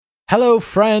Hello,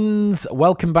 friends.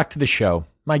 Welcome back to the show.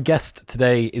 My guest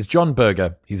today is John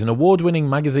Birger. He's an award-winning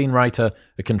magazine writer,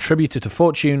 a contributor to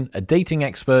Fortune, a dating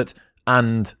expert,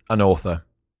 and an author.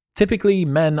 Typically,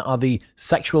 men are the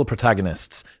sexual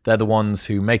protagonists. They're the ones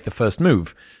who make the first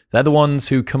move. They're the ones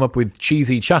who come up with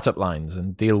cheesy chat-up lines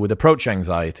and deal with approach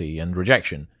anxiety and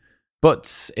rejection.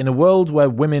 But in a world where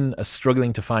women are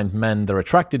struggling to find men they're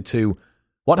attracted to,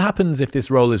 what happens if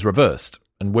this role is reversed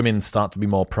and women start to be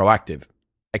more proactive?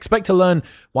 Expect to learn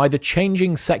why the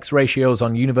changing sex ratios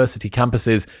on university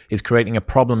campuses is creating a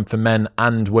problem for men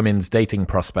and women's dating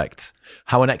prospects,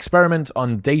 how an experiment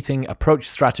on dating approach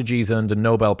strategies earned a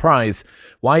Nobel Prize,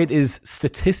 why it is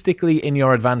statistically in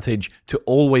your advantage to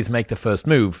always make the first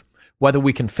move, whether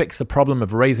we can fix the problem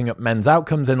of raising up men's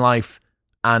outcomes in life,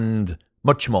 and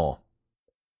much more.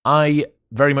 I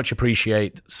very much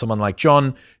appreciate someone like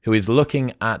John, who is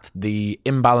looking at the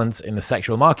imbalance in the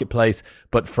sexual marketplace,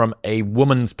 but from a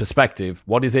woman's perspective.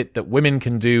 What is it that women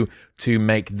can do to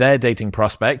make their dating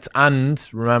prospects, and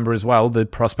remember as well, the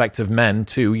prospects of men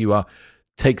too,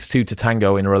 takes two to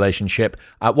tango in a relationship.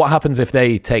 What happens if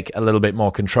they take a little bit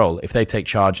more control, if they take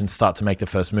charge and start to make the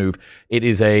first move? It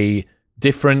is a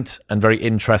different and very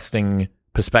interesting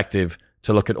perspective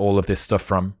to look at all of this stuff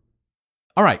from.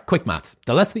 All right, quick maths.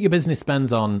 The less that your business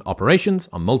spends on operations,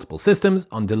 on multiple systems,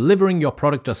 on delivering your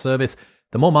product or service,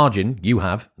 the more margin you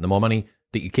have, the more money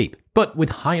that you keep. But with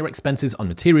higher expenses on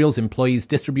materials, employees,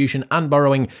 distribution, and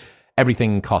borrowing,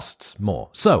 everything costs more.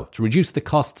 So, to reduce the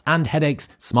costs and headaches,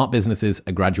 smart businesses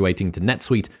are graduating to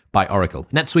NetSuite by Oracle.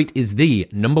 NetSuite is the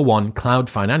 #1 cloud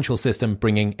financial system,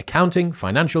 bringing accounting,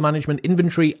 financial management,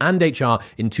 inventory, and HR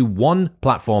into one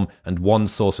platform and one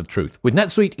source of truth. With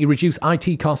NetSuite, you reduce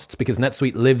IT costs because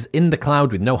NetSuite lives in the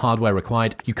cloud with no hardware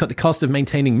required. You cut the cost of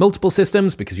maintaining multiple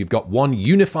systems because you've got one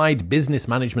unified business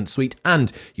management suite,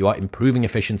 and you are improving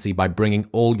efficiency by bringing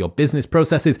all your business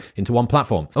processes into one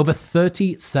platform. Over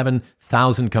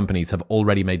 37,000 companies have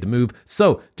already made the move,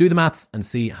 so do the maths and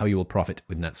see how you will profit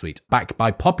with NetSuite. Backed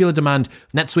by popular demand,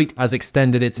 NetSuite has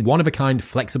extended its one-of-a-kind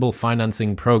flexible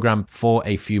financing program for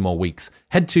a few more weeks.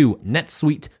 Head to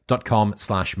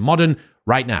netsuite.com/modern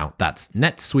right now. That's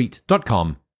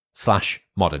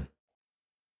netsuite.com/modern.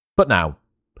 But now,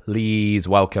 please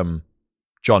welcome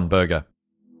John Birger.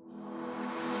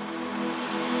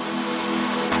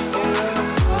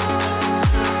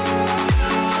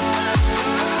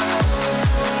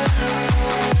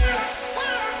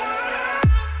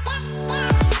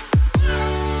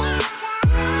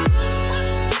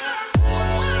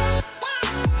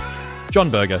 John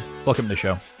Birger, welcome to the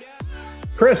show.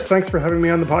 Chris, thanks for having me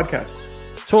on the podcast.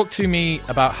 Talk to me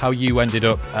about how you ended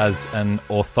up as an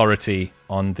authority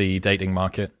on the dating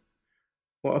market.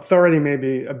 Well, authority may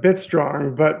be a bit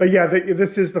strong, but yeah,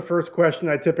 this is the first question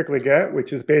I typically get,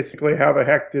 which is basically how the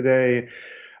heck did a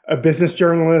business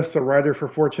journalist, a writer for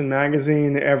Fortune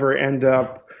magazine, ever end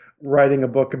up writing a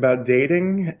book about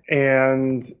dating?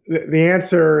 And the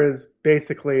answer is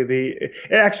basically it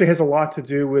actually has a lot to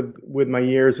do with my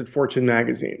years at Fortune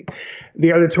magazine.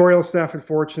 The editorial staff at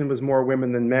Fortune was more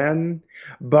women than men,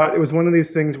 but it was one of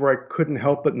these things where I couldn't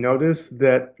help but notice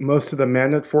that most of the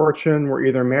men at Fortune were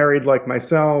either married like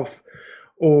myself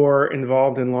or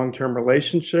involved in long-term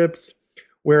relationships.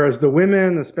 Whereas the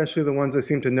women, especially the ones I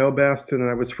seemed to know best and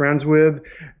I was friends with,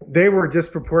 they were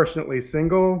disproportionately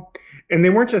single. And they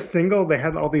weren't just single, they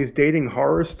had all these dating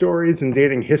horror stories and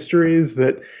dating histories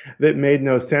that made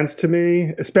no sense to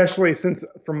me, especially since,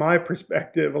 from my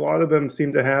perspective, a lot of them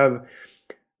seem to have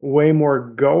way more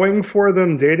going for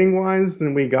them dating-wise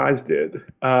than we guys did.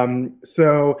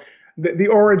 So the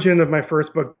origin of my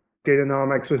first book,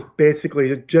 Datanomics, was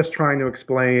basically just trying to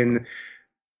explain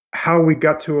how we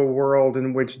got to a world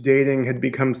in which dating had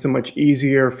become so much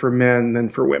easier for men than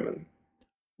for women.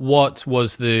 What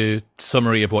was the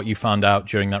summary of what you found out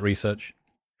during that research?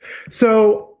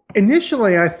 So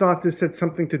initially, I thought this had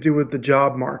something to do with the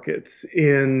job markets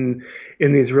in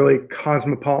these really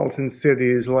cosmopolitan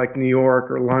cities like New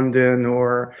York or London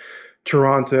or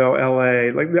Toronto, LA.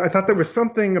 I thought there was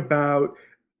something about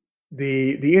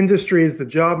the industries, the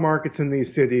job markets in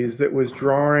these cities that was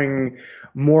drawing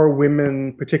more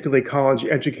women, particularly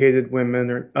college-educated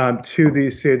women, to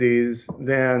these cities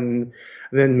than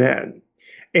men.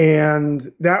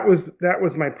 And that was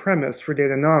my premise for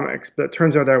Datanomics, but it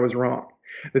turns out I was wrong.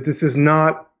 That this is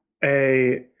not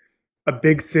a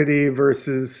big city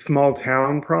versus small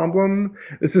town problem.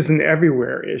 This is an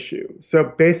everywhere issue.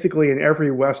 So basically in every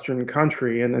Western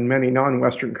country, and in many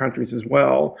non-Western countries as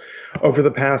well, over the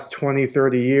past 20,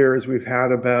 30 years, we've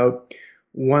had about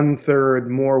 1/3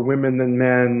 more women than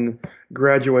men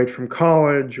graduate from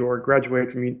college or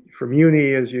graduate from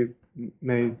uni, as you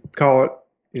may call it,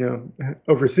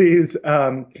 overseas.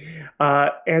 And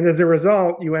as a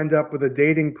result, you end up with a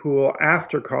dating pool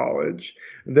after college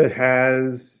that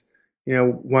has,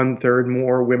 one third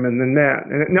more women than men.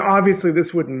 And now, obviously,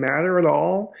 this wouldn't matter at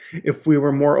all if we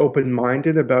were more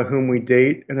open-minded about whom we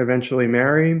date and eventually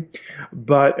marry.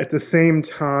 But at the same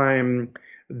time,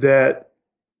 that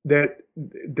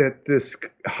this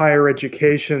higher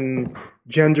education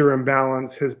gender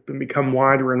imbalance has become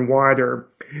wider and wider,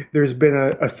 there's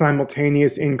been a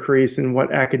simultaneous increase in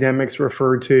what academics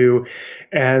refer to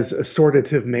as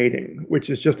assortative mating, which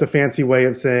is just a fancy way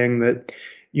of saying that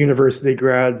university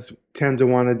grads tend to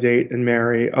want to date and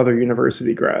marry other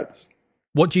university grads.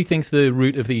 What do you think's the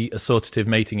root of the assortative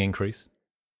mating increase?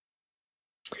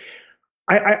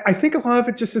 I think a lot of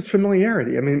it just is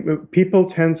familiarity. I mean, people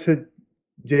tend to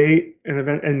date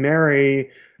and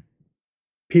marry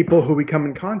people who we come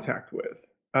in contact with.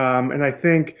 And I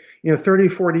think, 30,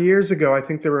 40 years ago, I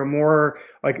think there were more,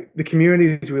 like, the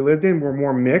communities we lived in were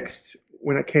more mixed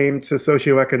when it came to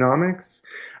socioeconomics.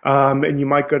 And you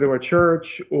might go to a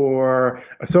church or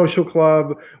a social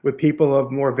club with people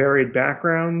of more varied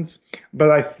backgrounds. But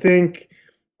I think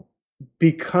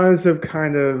because of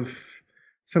kind of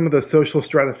some of the social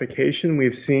stratification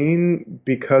we've seen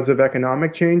because of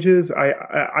economic changes,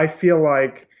 I feel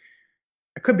like,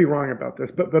 I could be wrong about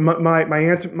this, but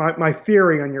my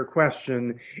theory on your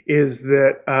question is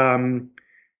that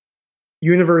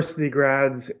university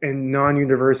grads and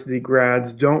non-university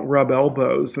grads don't rub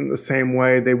elbows in the same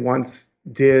way they once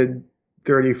did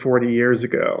 30, 40 years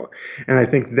ago. And I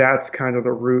think that's kind of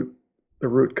the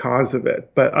root cause of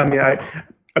it. But I mean,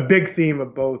 a big theme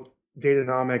of both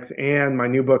Datanomics and my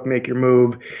new book, Make Your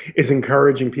Move, is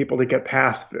encouraging people to get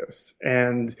past this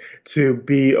and to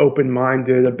be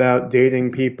open-minded about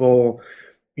dating people,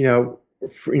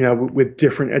 with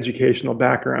different educational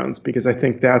backgrounds, because I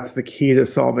think that's the key to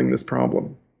solving this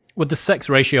problem. With the sex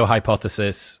ratio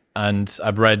hypothesis, and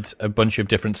I've read a bunch of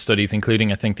different studies,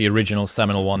 including, I think, the original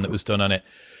seminal one that was done on it,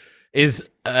 is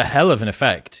a hell of an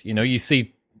effect. You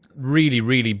see really,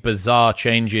 really bizarre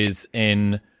changes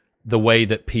in the way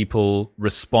that people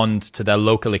respond to their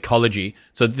local ecology.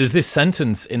 So there's this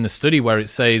sentence in the study where it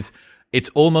says, it's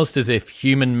almost as if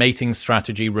human mating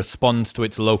strategy responds to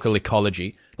its local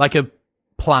ecology, like a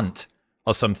plant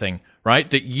or something,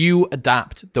 right? That you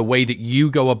adapt the way that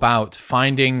you go about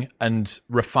finding and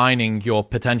refining your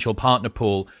potential partner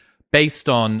pool based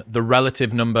on the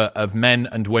relative number of men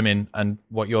and women and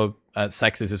what your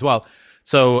sex is as well.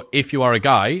 So if you are a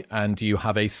guy and you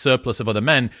have a surplus of other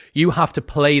men, you have to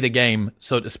play the game,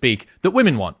 so to speak, that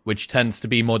women want, which tends to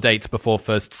be more dates before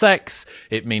first sex.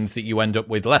 It means that you end up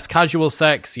with less casual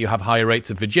sex, you have higher rates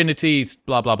of virginity,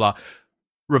 blah, blah, blah.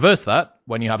 Reverse that,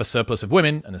 when you have a surplus of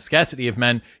women and a scarcity of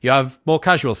men, you have more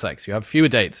casual sex, you have fewer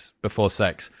dates before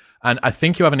sex. And I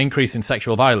think you have an increase in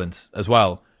sexual violence as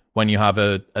well when you have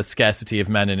a scarcity of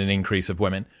men and an increase of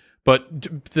women.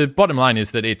 But the bottom line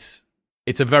is that it's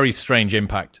a very strange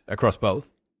impact across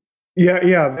both. Yeah.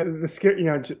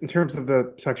 In terms of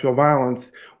the sexual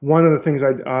violence, one of the things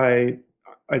I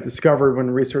discovered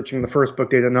when researching the first book,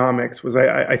 Datanomics, was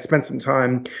I spent some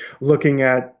time looking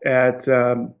at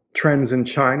trends in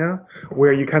China,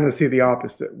 where you kind of see the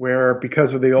opposite, where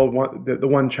because of the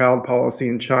one child policy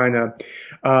in China,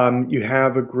 you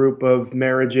have a group of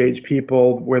marriage age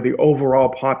people where the overall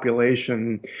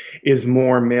population is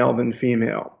more male than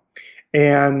female.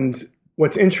 And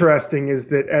what's interesting is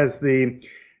that as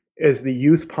the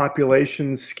youth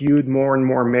population skewed more and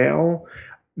more male,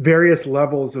 various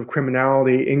levels of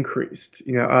criminality increased.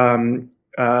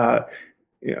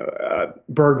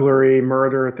 Burglary,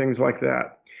 murder, things like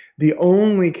that. The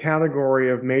only category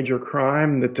of major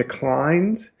crime that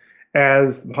declined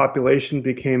as the population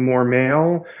became more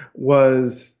male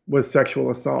was sexual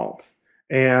assault.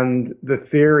 And the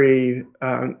theory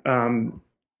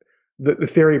the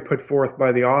theory put forth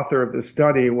by the author of the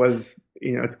study was,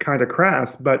 it's kind of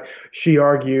crass, but she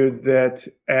argued that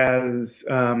as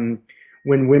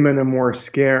when women are more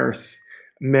scarce,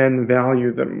 men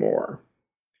value them more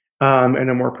and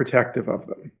are more protective of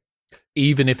them.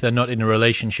 Even if they're not in a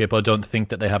relationship or don't think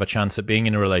that they have a chance at being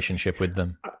in a relationship with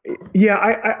them. Yeah,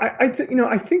 I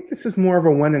think this is more of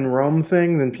a when in Rome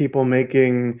thing than people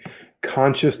making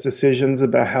conscious decisions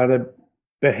about how to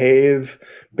behave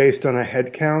based on a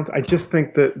head count. I just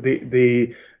think that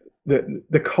the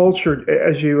culture,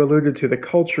 as you alluded to, the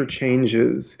culture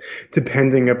changes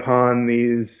depending upon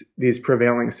these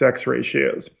prevailing sex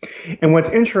ratios. And what's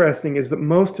interesting is that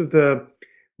most of the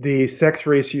sex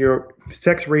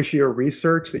ratio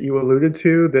research that you alluded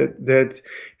to that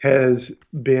has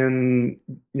been,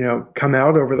 come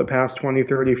out over the past 20,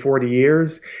 30, 40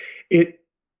 years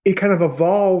it kind of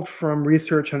evolved from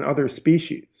research on other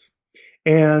species.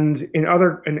 And in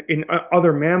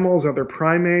other mammals, other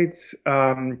primates,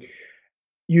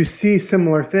 you see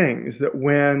similar things that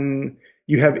when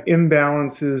you have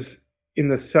imbalances in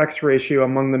the sex ratio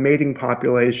among the mating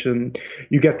population,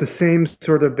 you get the same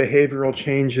sort of behavioral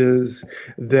changes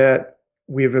that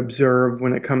we've observed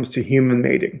when it comes to human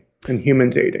mating and human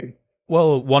dating.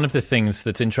 Well, one of the things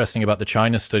that's interesting about the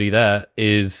China study there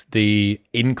is the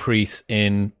increase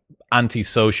in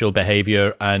antisocial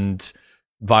behavior and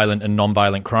violent and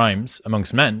non-violent crimes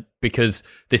amongst men, because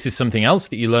this is something else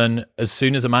that you learn as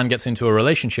soon as a man gets into a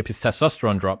relationship, his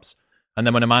testosterone drops. And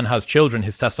then when a man has children,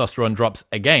 his testosterone drops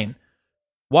again.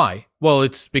 Why? Well,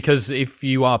 it's because if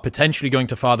you are potentially going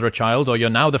to father a child, or you're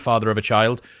now the father of a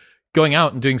child, going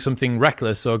out and doing something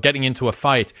reckless or getting into a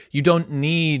fight, you don't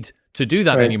need to do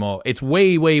that anymore. It's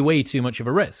way, way, way too much of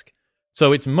a risk.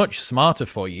 So it's much smarter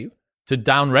for you to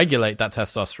downregulate that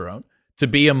testosterone, to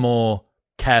be a more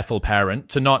careful parent,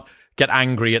 to not get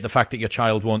angry at the fact that your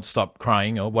child won't stop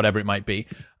crying or whatever it might be.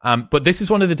 But this is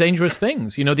one of the dangerous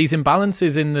things. You know, these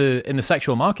imbalances in the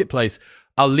sexual marketplace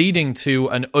are leading to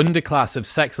an underclass of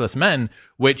sexless men,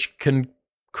 which can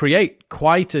create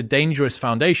quite a dangerous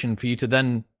foundation for you to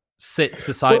then sit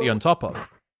society on top of.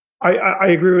 I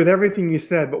agree with everything you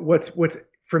said, but what's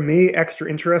for me extra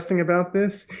interesting about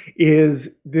this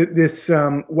is this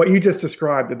what you just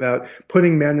described about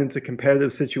putting men into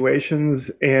competitive situations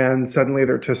and suddenly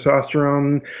their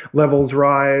testosterone levels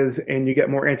rise and you get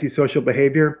more antisocial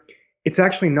behavior. It's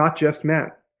actually not just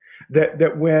men.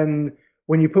 That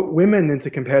when you put women into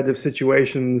competitive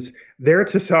situations, their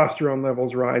testosterone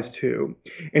levels rise too.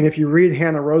 And if you read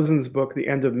Hannah Rosen's book, The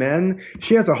End of Men,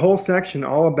 she has a whole section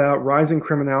all about rising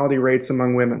criminality rates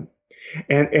among women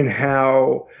and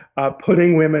how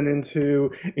putting women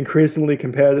into increasingly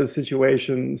competitive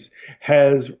situations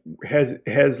has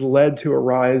led to a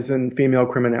rise in female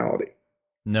criminality.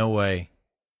 No way.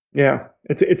 Yeah,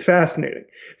 it's fascinating.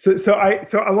 So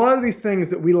a lot of these things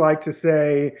that we like to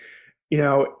say, you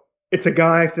know, it's a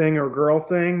guy thing or girl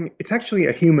thing. It's actually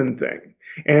a human thing,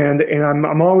 and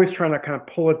I'm always trying to kind of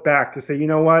pull it back to say, you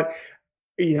know what,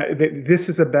 this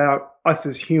is about us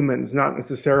as humans, not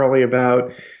necessarily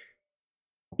about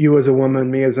you as a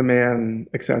woman, me as a man,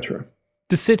 etc.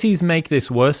 Do cities make this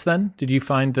worse then? Did you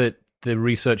find that the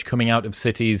research coming out of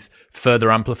cities further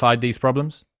amplified these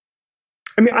problems?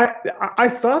 I mean, I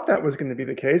thought that was going to be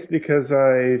the case because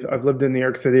I've lived in New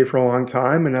York City for a long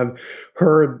time and I've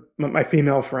heard my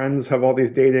female friends have all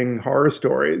these dating horror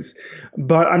stories,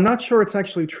 but I'm not sure it's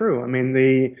actually true. I mean,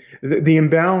 the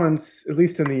imbalance, at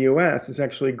least in the U.S., is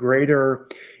actually greater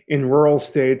in rural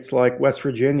states like West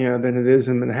Virginia than it is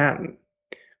in Manhattan.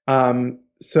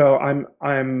 So and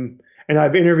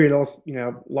I've interviewed also,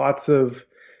 lots of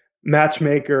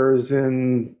matchmakers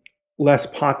in less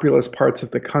populous parts of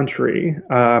the country,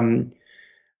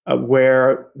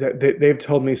 where they've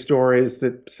told me stories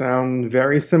that sound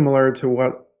very similar to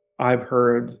what I've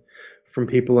heard from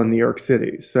people in New York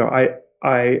City. So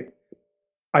I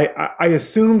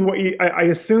assumed I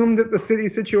assumed that the city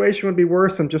situation would be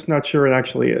worse. I'm just not sure it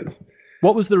actually is.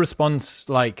 What was the response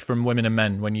like from women and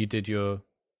men when you did your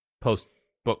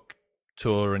post-book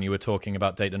tour and you were talking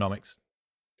about Datanomics?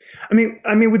 I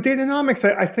mean, with Datanomics,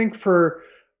 I think for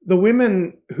the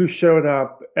women who showed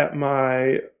up at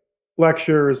my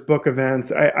lectures, book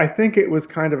events, I think it was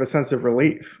kind of a sense of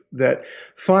relief that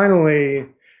finally,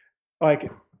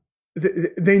 like,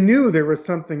 they knew there was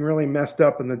something really messed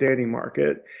up in the dating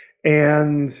market,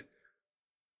 and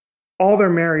all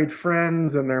their married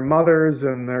friends and their mothers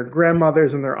and their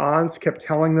grandmothers and their aunts kept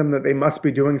telling them that they must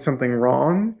be doing something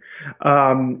wrong.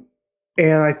 And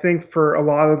I think for a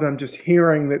lot of them, just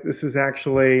hearing that this is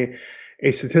actually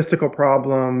a statistical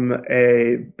problem,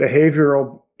 a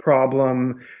behavioral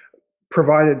problem,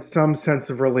 provided some sense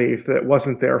of relief that it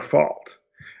wasn't their fault.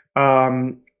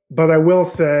 But I will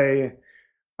say,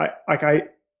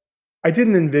 I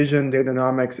didn't envision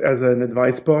Datanomics as an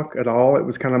advice book at all. It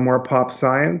was kind of more pop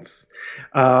science.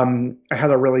 I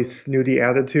had a really snooty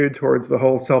attitude towards the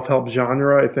whole self-help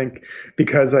genre, I think,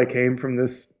 because I came from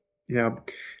this,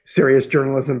 serious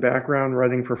journalism background,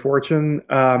 writing for Fortune.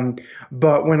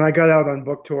 But when I got out on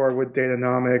book tour with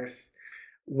Datanomics,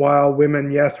 while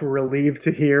women, yes, were relieved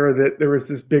to hear that there was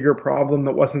this bigger problem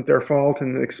that wasn't their fault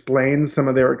and explained some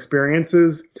of their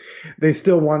experiences, they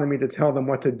still wanted me to tell them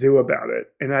what to do about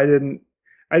it. And I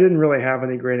didn't really have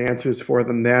any great answers for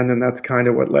them then, and that's kind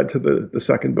of what led to the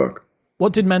second book.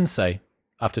 What did men say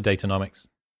after Datanomics?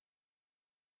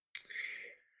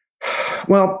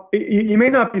 Well, you may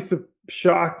not be so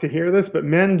shocked to hear this, but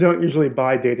men don't usually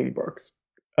buy dating books.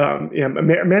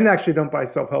 Men actually don't buy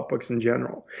self-help books in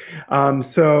general.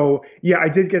 So yeah, I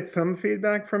did get some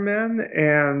feedback from men,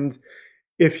 and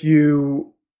if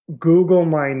you Google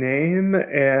my name,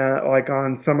 like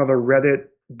on some of the Reddit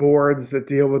boards that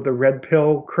deal with the red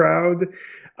pill crowd,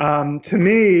 to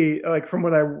me, like from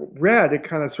what I read, it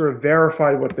kind of sort of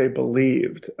verified what they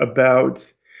believed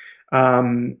about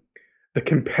um, the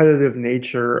competitive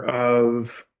nature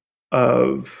of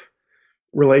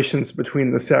relations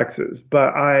between the sexes.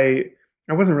 But I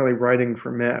wasn't really writing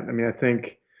for men. I mean, I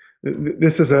think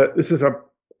this is a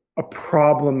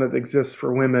problem that exists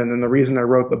for women, and the reason I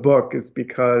wrote the book is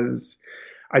because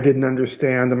I didn't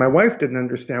understand, and my wife didn't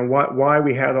understand why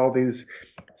we had all these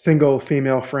single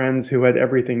female friends who had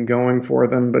everything going for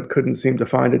them but couldn't seem to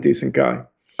find a decent guy.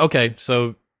 Okay,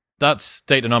 so that's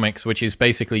datanomics, which is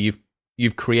basically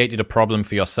you've created a problem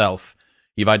for yourself.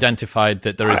 You've identified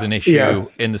that there is an issue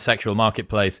Yes. in the sexual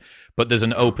marketplace, but there's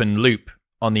an open loop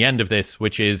on the end of this,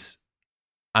 which is,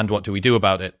 and what do we do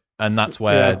about it? And that's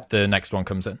where the next one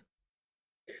comes in.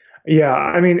 Yeah,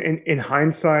 I mean, in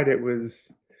hindsight, it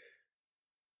was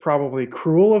probably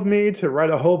cruel of me to write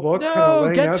a whole book.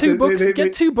 No, get two books.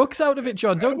 Get two books out of it,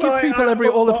 John. Don't give people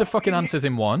all of the fucking answers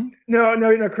in one.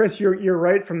 No, Chris, you're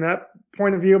right from that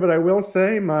point of view. But I will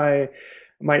say my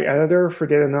editor for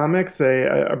Datanomics,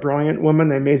 a brilliant woman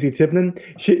named Maisie Tibnan,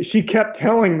 she kept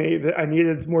telling me that I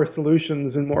needed more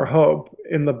solutions and more hope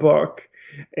in the book.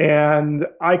 And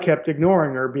I kept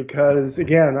ignoring her because,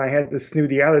 again, I had this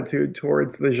snooty attitude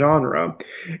towards the genre.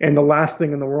 And the last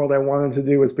thing in the world I wanted to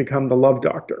do was become the love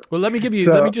doctor. Well, let me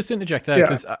just interject there,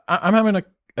 because I'm having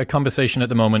a conversation at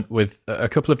the moment with a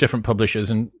couple of different publishers.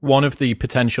 And one of the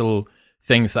potential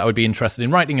things that I would be interested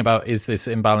in writing about is this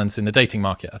imbalance in the dating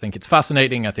market. I think it's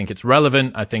fascinating. I think it's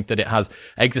relevant. I think that it has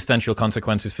existential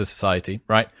consequences for society,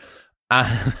 right?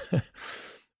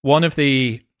 One of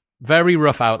the very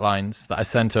rough outlines that I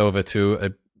sent over to a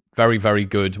very, very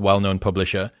good, well-known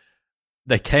publisher,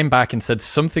 they came back and said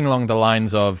something along the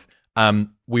lines of,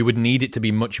 we would need it to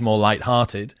be much more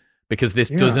lighthearted because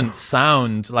this doesn't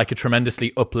sound like a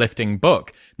tremendously uplifting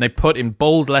book. And they put in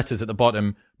bold letters at the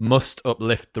bottom, must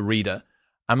uplift the reader.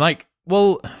 I'm like,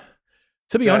 well,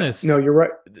 to be honest, no, you're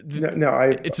right.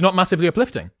 It's not massively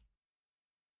uplifting.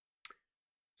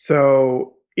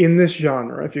 So in this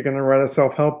genre, if you're going to write a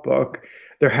self-help book,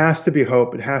 there has to be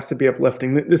hope. It has to be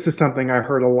uplifting. This is something I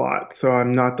heard a lot, so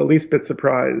I'm not the least bit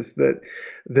surprised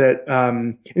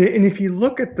and if you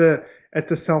look at the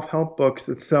self-help books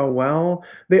that sell well,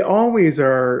 they always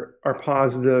are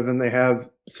positive and they have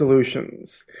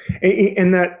solutions.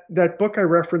 And that book I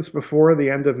referenced before,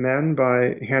 The End of Men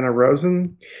by Hannah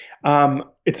Rosen,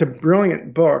 it's a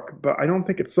brilliant book, but I don't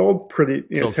think it sold terribly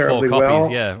 4 copies,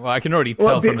 well. Yeah, well, I can already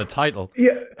tell from the title.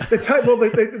 Yeah, the title.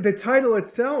 The title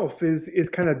itself is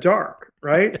kind of dark,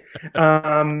 right?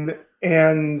 And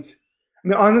I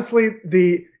mean, honestly,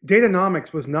 the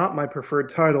Datanomics was not my preferred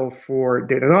title for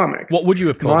Datanomics. What would you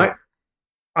have called it?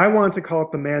 I wanted to call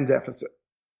it The Man Deficit.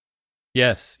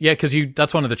 Yes, yeah, because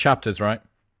that's one of the chapters, right?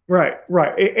 Right.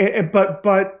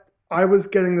 But I was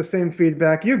getting the same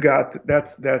feedback you got.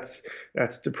 That's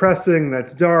depressing.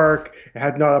 That's dark. It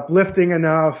had not uplifting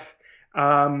enough.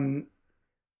 But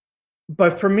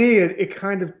for me, it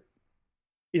kind of,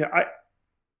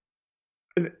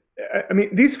 I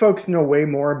mean, these folks know way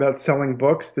more about selling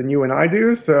books than you and I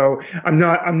do. So I'm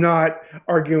not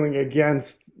arguing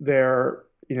against their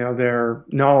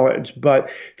knowledge. But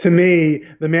to me,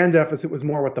 The Man Deficit was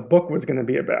more what the book was going to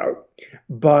be about.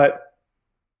 But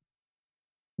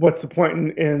what's the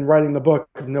point in writing the book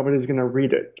if nobody's going to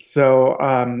read it? So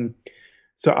I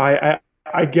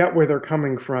get where they're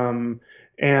coming from,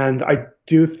 and I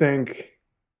do think,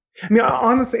 I mean,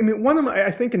 honestly, I mean,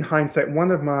 I think in hindsight,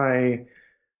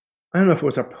 I don't know if it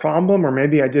was a problem or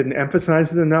maybe I didn't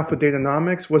emphasize it enough with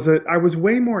Datanomics, was that I was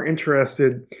way more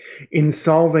interested in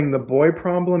solving the boy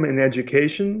problem in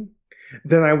education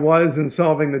than I was in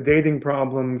solving the dating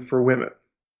problem for women.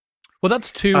 Well,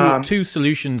 that's two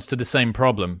solutions to the same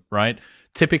problem, right?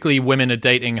 Typically, women are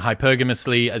dating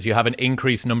hypergamously as you have an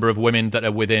increased number of women that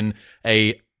are within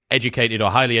a educated or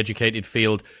highly educated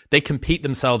field. They compete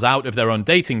themselves out of their own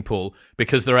dating pool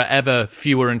because there are ever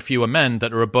fewer and fewer men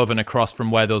that are above and across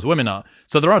from where those women are.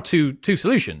 So there are two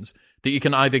solutions that you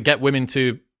can either get women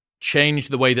to change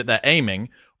the way that they're aiming,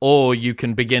 or you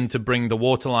can begin to bring the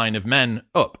waterline of men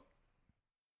up.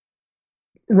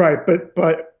 Right,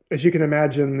 but as you can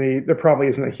imagine, there probably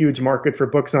isn't a huge market for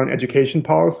books on education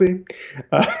policy.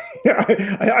 I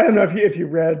don't know if you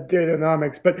read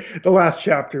Datanomics, but the last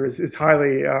chapter is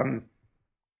highly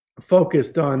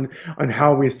focused on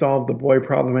how we solve the boy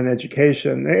problem in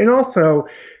education. And also,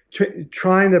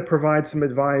 trying to provide some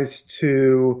advice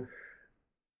to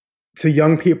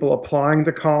young people applying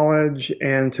to college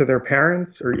and to their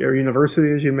parents or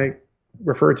university, as you may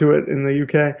refer to it in the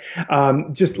UK,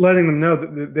 just letting them know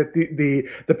that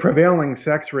the prevailing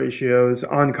sex ratios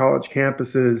on college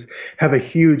campuses have a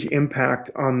huge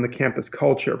impact on the campus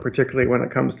culture, particularly when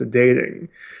it comes to dating.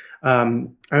 I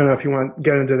don't know if you want to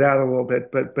get into that a little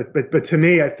bit, but to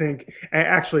me, I think,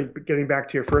 actually, getting back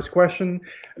to your first question,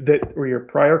 or your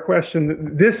prior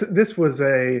question, this was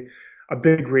a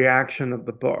big reaction of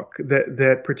the book,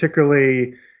 that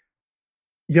particularly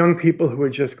young people who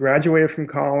had just graduated from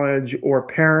college or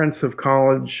parents of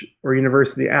college or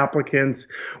university applicants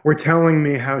were telling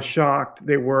me how shocked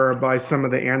they were by some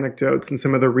of the anecdotes and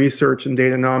some of the research in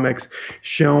datanomics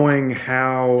showing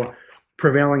how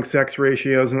prevailing sex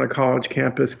ratios on a college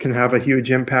campus can have a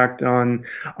huge impact on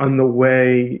the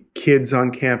way kids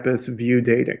on campus view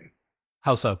dating.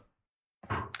 How so?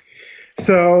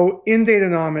 So in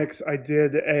Datanomics, I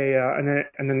did an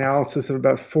analysis of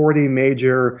about 40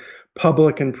 major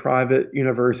public and private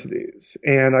universities,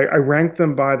 and I ranked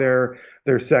them by their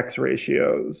sex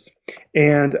ratios.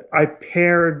 And I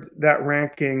paired that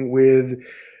ranking with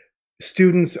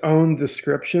students' own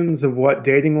descriptions of what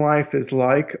dating life is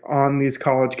like on these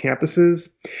college campuses.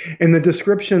 And the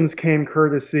descriptions came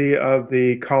courtesy of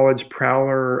the College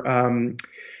Prowler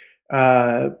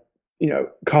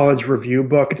college review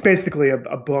book. It's basically a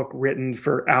book written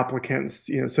for applicants.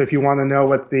 So if you want to know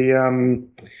what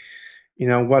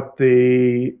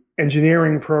the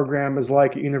engineering program is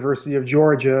like at University of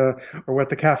Georgia, or what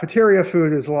the cafeteria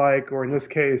food is like, or in this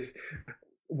case,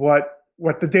 what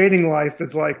the dating life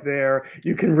is like there,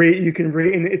 you can read,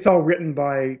 and it's all written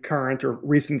by current or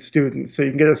recent students, so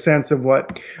you can get a sense of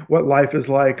what life is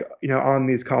like, on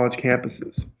these college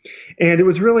campuses. And it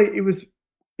was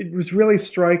really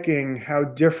striking how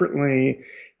differently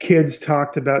kids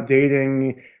talked about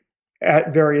dating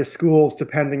at various schools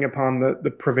depending upon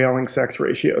the prevailing sex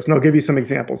ratios. And I'll give you some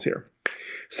examples here.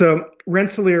 So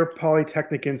Rensselaer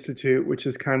Polytechnic Institute, which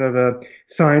is kind of a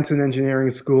science and engineering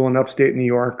school in upstate New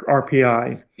York,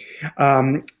 RPI.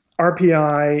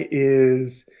 RPI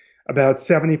is about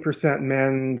 70%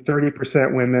 men,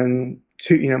 30% women,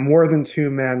 more than 2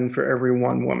 men for every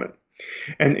 1 woman.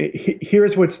 And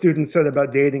here's what students said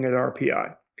about dating at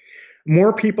RPI.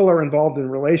 More people are involved in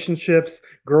relationships.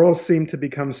 Girls seem to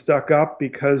become stuck up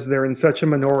because they're in such a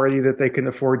minority that they can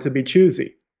afford to be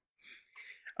choosy.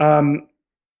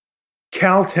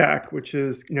 Caltech, which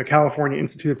is California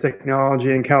Institute of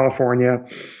Technology in California,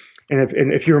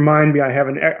 and if you remind me, I have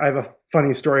a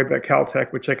funny story about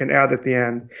Caltech, which I can add at the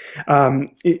end.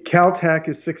 Caltech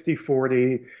is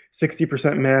 60-40,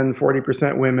 60% men,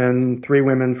 40% women, 3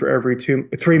 men for every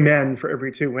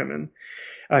 2 women.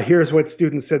 Here's what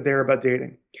students said there about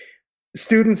dating.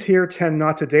 Students here tend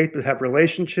not to date but have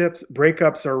relationships.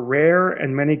 Breakups are rare,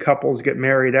 and many couples get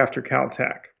married after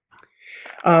Caltech.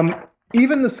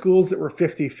 Even the schools that were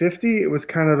 50-50, it was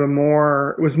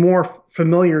more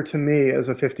familiar to me as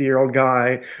a 50-year-old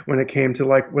guy when it came to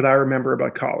like what I remember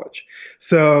about college.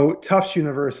 So Tufts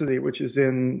University, which is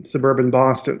in suburban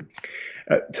Boston,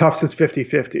 Tufts is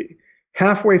 50-50.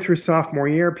 Halfway through sophomore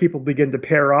year, people begin to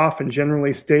pair off and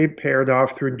generally stay paired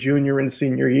off through junior and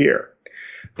senior year.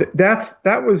 That's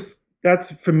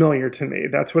familiar to me.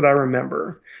 That's what I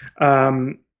remember.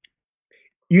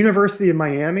 University of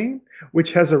Miami,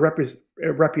 which has a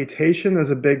reputation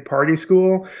as a big party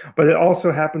school, but it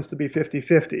also happens to be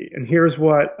 50-50. And here's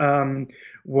what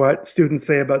students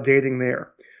say about dating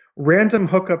there. Random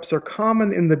hookups are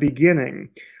common in the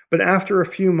beginning, but after a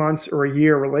few months or a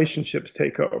year, relationships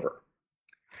take over.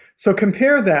 So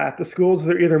compare that, the schools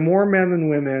that are either more men than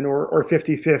women or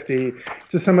 50-50,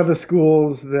 to some of the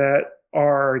schools that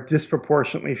are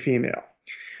disproportionately female.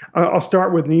 I'll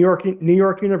start with New York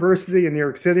University in New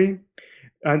York City.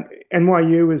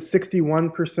 NYU is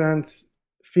 61%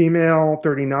 female,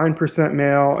 39%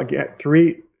 male. Again,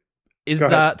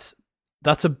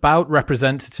 that's about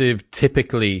representative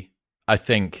typically, I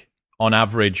think, on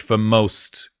average for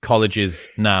most colleges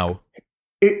now?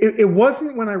 It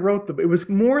wasn't when I wrote it was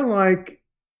more like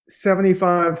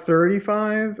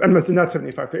 75-35. I'm not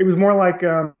 75. It was more like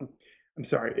I'm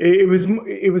sorry.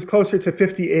 It was closer to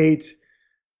 58.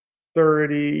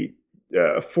 42,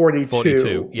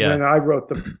 yeah. when I wrote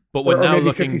them. But we're now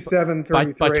looking 57,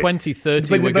 33. By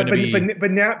 2030, we're going to be.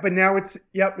 But now it's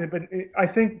But I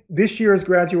think this year's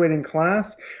graduating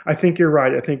class. I think you're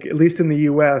right. I think at least in the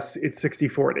U.S. it's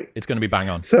 60-40. It's going to be bang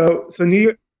on. So New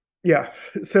York, yeah.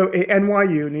 So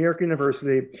NYU, New York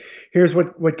University. Here's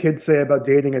what kids say about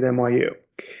dating at NYU.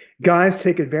 Guys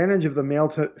take advantage of the male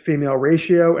to female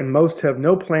ratio, and most have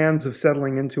no plans of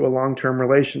settling into a long-term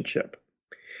relationship.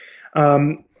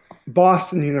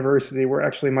 Boston University, where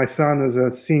actually my son is a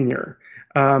senior,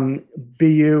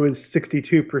 BU is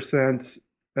 62%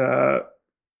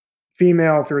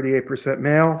 female, 38%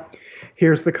 male.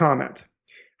 Here's the comment.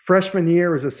 Freshman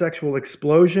year is a sexual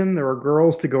explosion. There are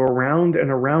girls to go around and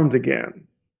around again.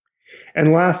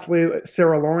 And lastly,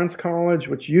 Sarah Lawrence College,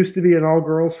 which used to be an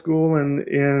all-girls school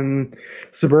in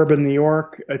suburban New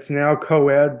York. It's now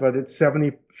co-ed, but it's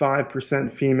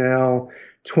 75% female,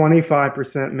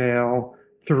 25% male,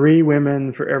 3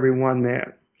 women for every 1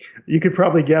 man. You could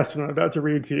probably guess what I'm about to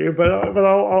read to you, but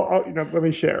I'll let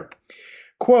me share.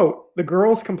 Quote, the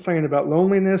girls complain about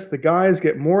loneliness, the guys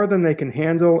get more than they can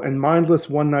handle, and mindless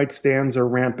one-night stands are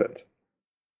rampant.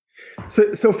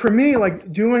 So for me,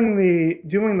 like doing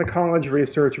the college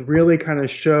research really kind of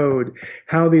showed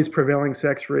how these prevailing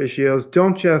sex ratios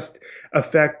don't just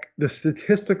affect the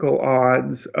statistical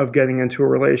odds of getting into a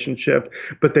relationship,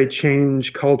 but they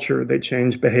change culture, they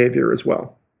change behavior as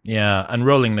well. Yeah, and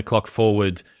rolling the clock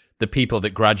forward, the people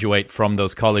that graduate from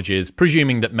those colleges,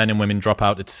 presuming that men and women drop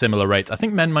out at similar rates. I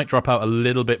think men might drop out a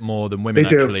little bit more than women,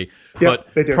 actually, but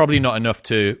probably not enough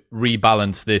to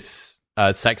rebalance this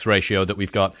sex ratio that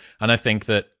we've got. And I think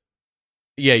that,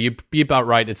 yeah, you'd be about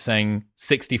right at saying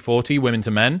 60-40 women to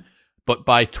men, but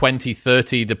by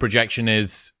 2030, the projection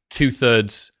is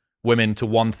 2/3 women to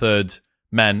 1/3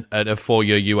 men at a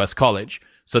 4-year US college.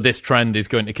 So this trend is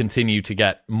going to continue to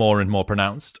get more and more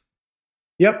pronounced.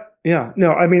 Yep. Yeah.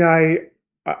 No, I mean, I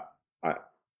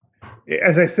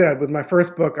as I said, with my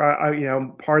first book,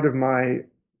 part of my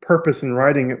purpose in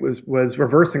writing it was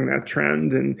reversing that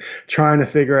trend and trying to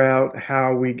figure out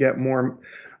how we get more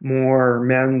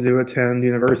men to attend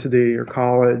university or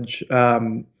college.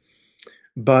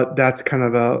 But that's kind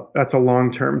of a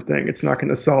long-term thing. It's not going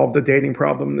to solve the dating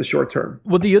problem in the short term.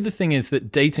 Well, the other thing is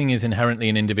that dating is inherently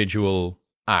an individual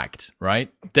act,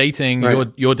 right? Dating, right.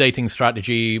 Your dating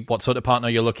strategy, what sort of partner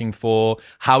you're looking for,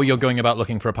 how you're going about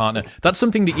looking for a partner, that's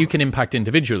something that you can impact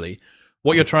individually.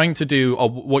 What you're trying to do, or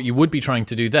what you would be trying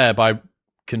to do there by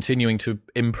continuing to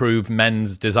improve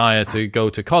men's desire to go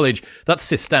to college, that's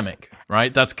systemic,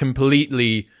 right? That's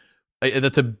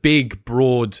a big,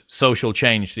 broad social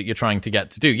change that you're trying to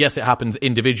get to do. Yes, it happens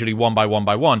individually, one by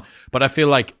one, but I feel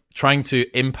like trying to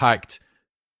impact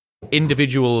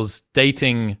individuals'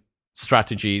 dating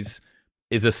strategies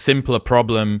is a simpler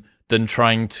problem than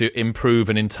trying to improve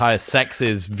an entire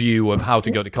sex's view of how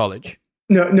to go to college.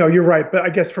 No, you're right. But I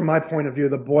guess from my point of view,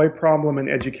 the boy problem in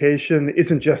education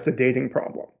isn't just a dating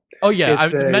problem. Oh yeah,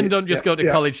 men don't just go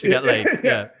to college to get laid.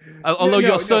 Yeah. Although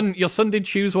your son did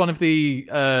choose one of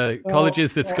the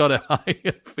colleges that's got a high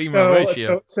female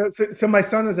ratio. So my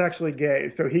son is actually gay.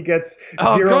 So he gets.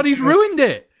 Oh God, he's ruined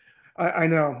it. I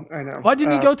know. Why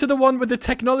didn't he go to the one with the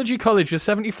technology college with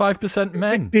 75%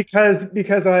 men? Because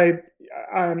I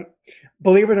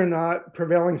believe it or not,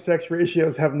 prevailing sex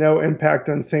ratios have no impact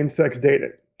on same-sex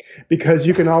dating because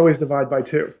you can always divide by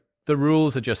 2. The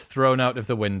rules are just thrown out of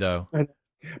the window.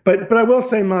 But I will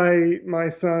say my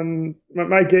son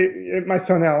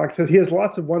Alex he has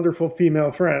lots of wonderful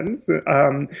female friends,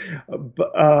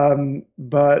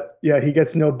 but yeah, he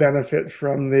gets no benefit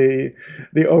from the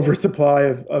oversupply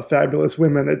of fabulous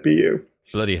women at BU.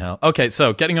 Bloody hell. Okay,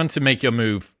 so getting on to Make Your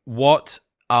Move, what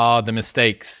are the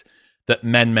mistakes that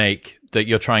men make that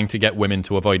you're trying to get women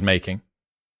to avoid making?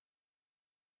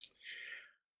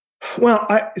 Well,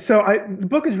 the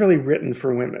book is really written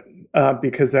for women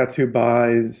because that's who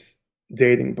buys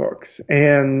dating books.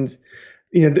 And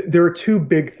there are 2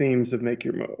 big themes of Make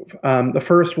Your Move. The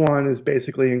first one is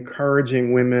basically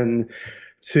encouraging women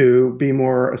to be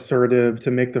more assertive,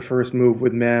 to make the first move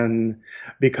with men,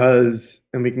 because,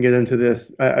 and we can get into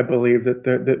this, I believe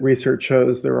that research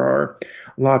shows there are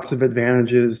lots of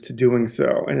advantages to doing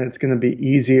so, and it's going to be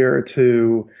easier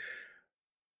to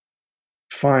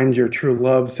find your true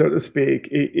love, so to speak,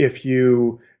 if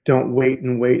you don't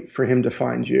wait for him to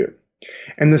find you.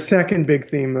 And the second big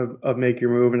theme of Make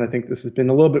Your Move, and I think this has been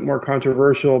a little bit more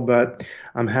controversial, but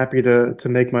I'm happy to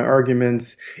make my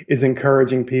arguments, is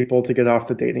encouraging people to get off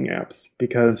the dating apps,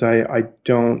 because I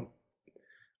don't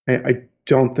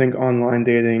think online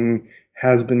dating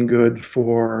has been good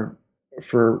for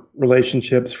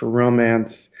relationships, for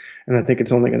romance, and I think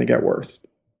it's only going to get worse.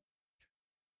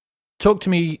 Talk to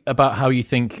me about how you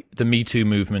think the Me Too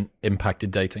movement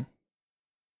impacted dating.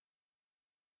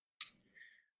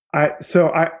 I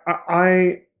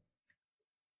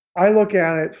look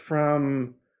at it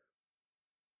from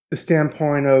the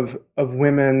standpoint of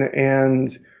women, and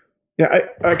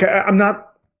I'm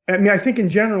not I mean, I think in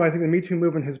general, I think the Me Too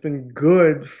movement has been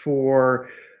good for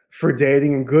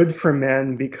dating and good for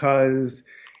men because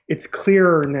it's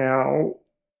clearer now.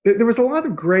 There was a lot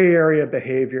of gray area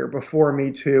behavior before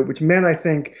Me Too, which men, I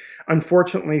think,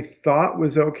 unfortunately thought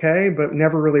was okay, but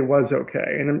never really was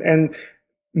okay. And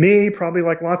me, probably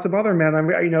like lots of other men,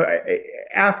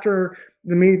 after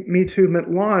the Me Too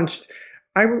movement launched,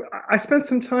 I, I spent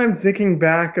some time thinking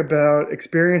back about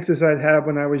experiences I'd had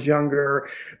when I was younger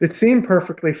that seemed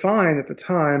perfectly fine at the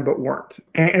time, but weren't.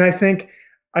 And I think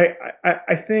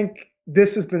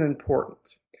this has been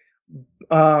important.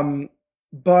 Um,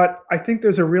 but I think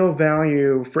there's a real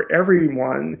value for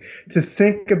everyone to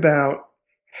think about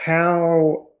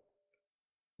how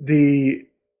the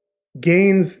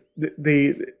gains,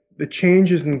 the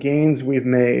changes and gains we've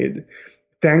made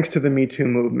thanks to the Me Too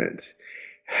movement,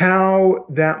 how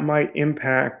that might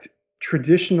impact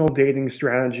traditional dating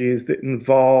strategies that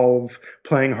involve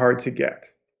playing hard to get.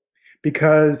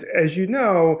 Because, as you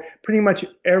know, pretty much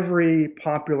every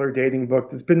popular dating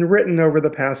book that's been written over the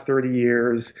past 30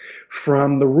 years,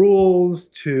 from the rules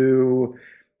to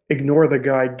ignore the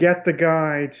guy, get the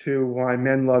guy, to why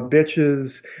men love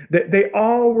bitches, they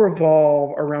all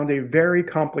revolve around a very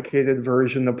complicated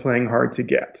version of playing hard to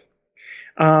get.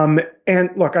 And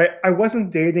look, I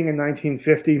wasn't dating in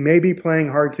 1950. Maybe playing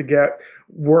hard to get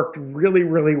worked really,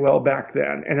 really well back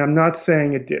then. And I'm not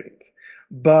saying it didn't.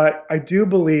 But I do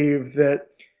believe that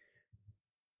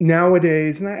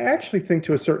nowadays, and I actually think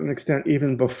to a certain extent,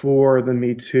 even before the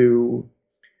Me Too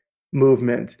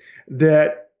movement,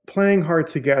 that playing hard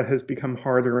to get has become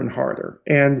harder and harder.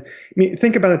 And I mean,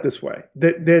 think about it this way,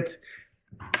 that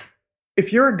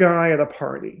if you're a guy at a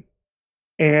party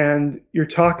and you're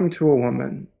talking to a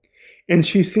woman and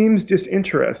she seems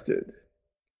disinterested,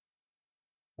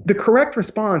 the correct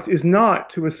response is not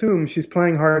to assume she's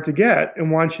playing hard to get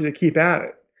and wants you to keep at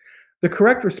it. The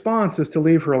correct response is to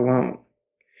leave her alone.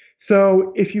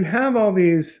 So if you have all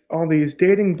these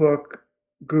dating book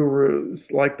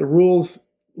gurus like the rules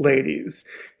ladies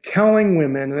telling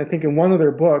women, and I think in one of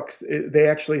their books they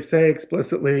actually say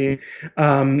explicitly,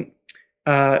 um,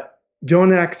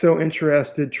 don't act so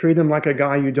interested, treat him like a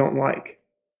guy you don't like.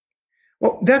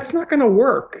 Well, that's not going to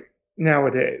work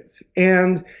nowadays.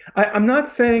 And I'm not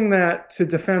saying that to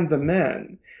defend the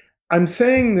men. I'm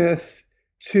saying this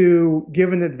to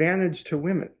give an advantage to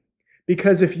women.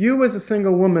 Because if you, as a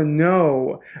single woman,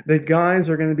 know that guys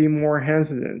are going to be more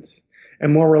hesitant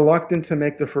and more reluctant to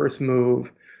make the first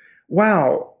move,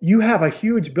 wow, you have a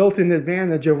huge built-in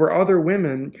advantage over other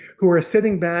women who are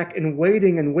sitting back and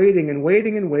waiting and waiting and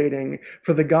waiting and waiting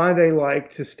for the guy they like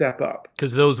to step up.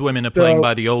 Because those women are playing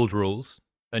by the old rules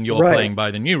and you're playing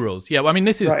by the new rules. Yeah, well, I mean,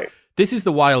 this is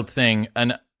the wild thing,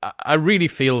 and I really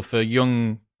feel for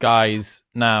young guys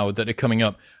now that are coming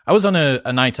up. I was on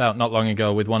a night out not long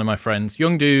ago with one of my friends,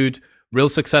 young dude, real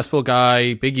successful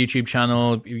guy, big YouTube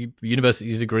channel,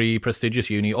 university degree, prestigious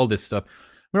uni, all this stuff.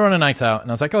 We were on a night out,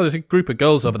 and I was like, oh, there's a group of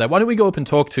girls over there. Why don't we go up and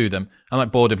talk to them? I'm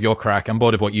like, bored of your crack. I'm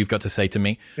bored of what you've got to say to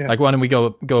me. Yeah. Like, why don't we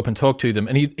go up and talk to them?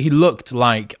 And he looked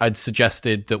like I'd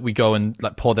suggested that we go and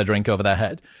like pour their drink over their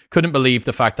head. Couldn't believe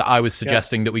the fact that I was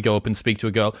suggesting that we go up and speak to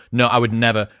a girl. No, I would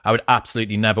never. I would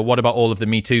absolutely never. What about all of the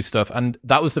Me Too stuff? And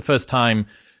that was the first time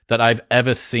that I've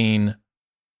ever seen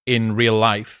in real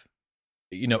life,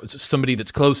 you know, somebody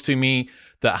that's close to me,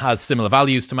 that has similar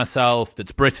values to myself,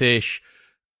 that's British,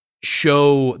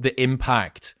 show the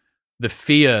impact, the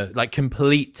fear, like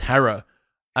complete terror.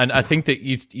 And I think that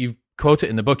you quote it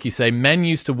in the book, you say, men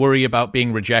used to worry about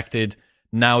being rejected,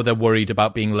 now they're worried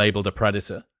about being labeled a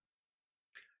predator.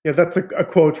 Yeah, that's a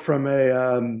quote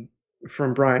from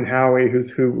from Brian Howie,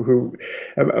 who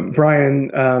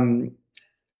Brian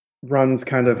runs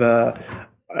kind of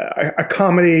a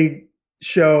comedy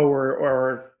show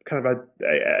or kind of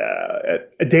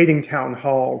a dating town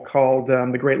hall called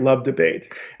The Great Love Debate.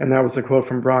 And that was a quote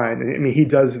from Brian. I mean, he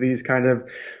does these kind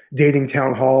of dating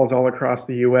town halls all across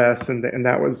the US, and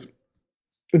that was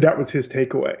his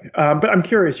takeaway. But I'm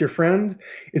curious, your friend,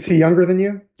 is he younger than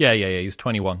you? Yeah. He's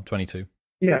 21, 22.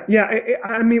 Yeah.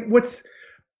 I mean,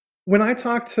 when I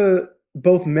talk to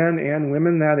both men and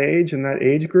women that age and that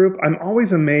age group, I'm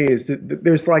always amazed that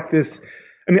there's like this.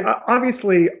 I mean,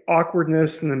 obviously,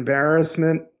 awkwardness and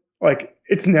embarrassment, like,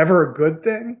 it's never a good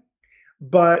thing.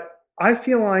 But I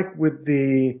feel like with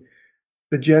the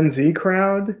Gen Z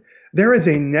crowd, there is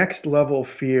a next level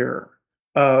fear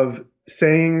of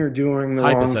saying or doing the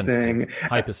wrong thing.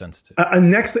 Hypersensitive.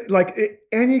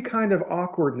 Any kind of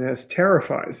awkwardness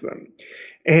terrifies them.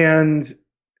 And,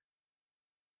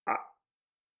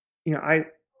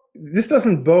 this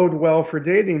doesn't bode well for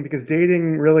dating because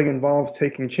dating really involves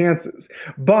taking chances.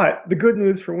 But the good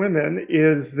news for women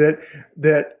is that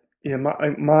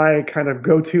my kind of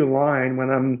go-to line when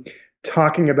I'm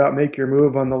talking about make your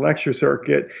move on the lecture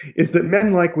circuit is that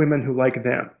men like women who like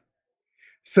them.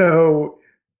 So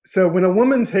so when a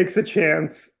woman takes a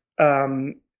chance,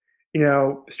 striking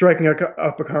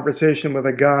up a conversation with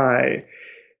a guy,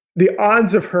 the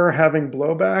odds of her having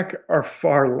blowback are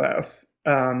far less.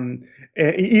 And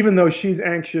even though she's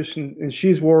anxious and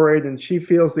she's worried and she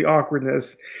feels the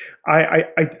awkwardness,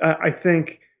 I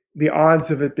think the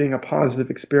odds of it being a positive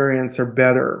experience are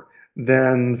better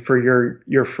than for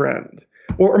your friend.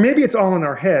 Or maybe it's all in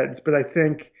our heads, but I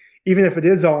think even if it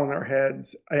is all in our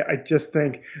heads, I just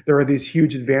think there are these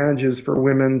huge advantages for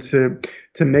women to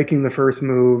making the first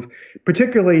move,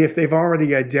 particularly if they've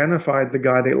already identified the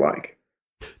guy they like.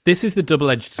 This is the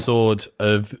double-edged sword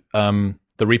of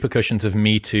the repercussions of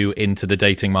Me Too into the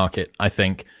dating market. I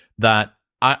think that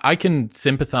I can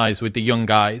sympathize with the young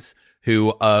guys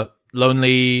who are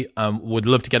lonely, would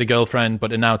love to get a girlfriend,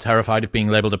 but are now terrified of being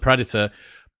labeled a predator.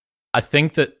 I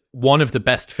think that one of the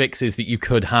best fixes that you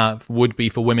could have would be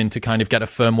for women to kind of get a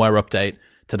firmware update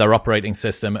to their operating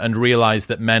system and realize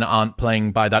that men aren't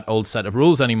playing by that old set of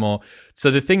rules anymore.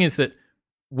 So the thing is that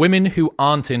women who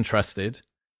aren't interested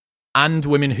and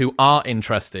women who are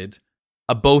interested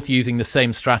are both using the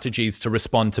same strategies to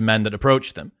respond to men that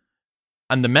approach them.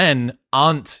 And the men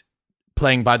aren't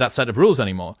playing by that set of rules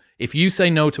anymore. If you say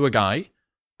no to a guy,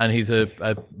 and he's a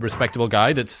respectable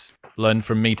guy that's learned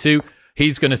from Me Too,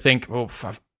 he's going to think, oh,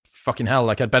 fucking hell,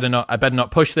 like I better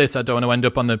not push this. I don't want to end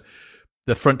up on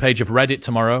the front page of Reddit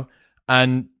tomorrow.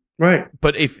 And right.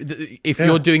 But if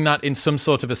you're doing that in some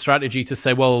sort of a strategy to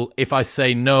say, well, if I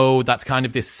say no, that's kind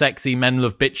of this sexy men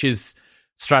love bitches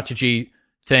strategy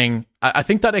thing. I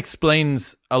think that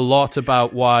explains a lot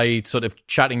about why sort of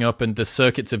chatting up and the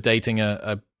circuits of dating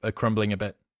are crumbling a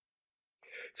bit.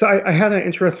 So I had an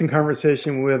interesting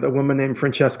conversation with a woman named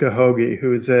Francesca Hogi,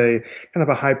 who's a kind of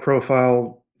a high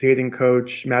profile dating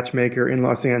coach, matchmaker in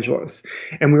Los Angeles.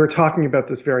 And we were talking about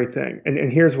this very thing.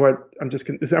 And here's what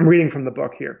I'm reading from the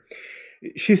book here.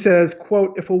 She says,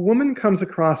 quote, if a woman comes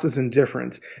across as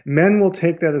indifferent, men will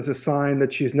take that as a sign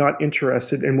that she's not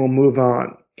interested and will move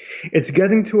on. It's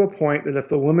getting to a point that if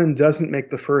the woman doesn't make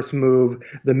the first move,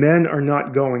 the men are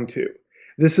not going to.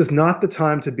 This is not the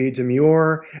time to be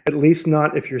demure, at least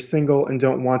not if you're single and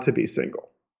don't want to be single.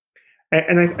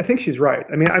 And I think she's right.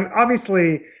 I mean,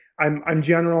 I'm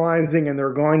generalizing, and there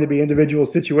are going to be individual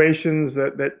situations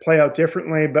that play out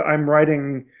differently, but I'm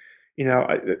writing,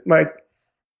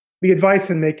 the advice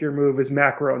in make your move is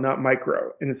macro, not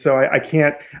micro. And so I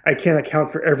can't account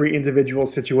for every individual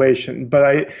situation,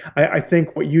 but I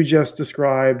think what you just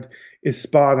described is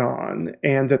spot on,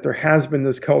 and that there has been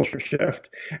this culture shift.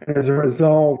 And as a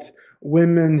result,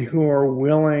 women who are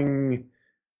willing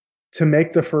to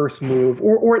make the first move,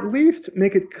 or at least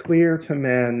make it clear to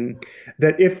men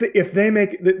that if they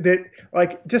make that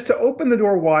like just to open the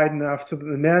door wide enough so that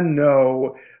the men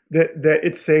know that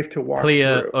it's safe to walk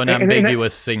clear, through.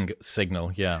 unambiguous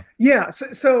signal. Yeah. Yeah.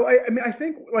 So I mean, I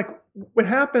think like what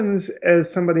happens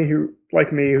as somebody who,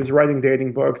 like me, who's writing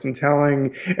dating books and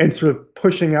telling and sort of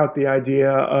pushing out the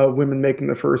idea of women making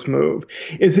the first move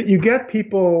is that you get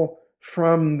people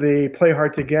from the play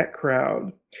hard to get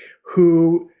crowd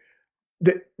who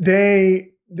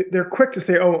they're quick to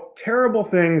say, oh, terrible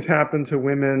things happen to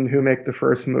women who make the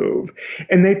first move.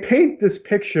 And they paint this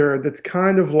picture that's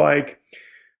kind of like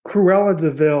Cruella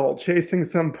de Vil chasing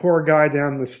some poor guy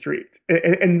down the street.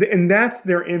 And that's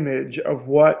their image of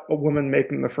what a woman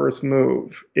making the first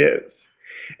move is.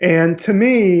 And to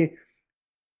me,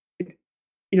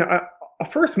 a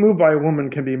first move by a woman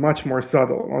can be much more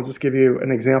subtle. I'll just give you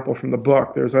an example from the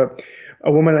book. There's a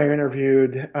woman I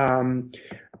interviewed,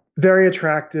 very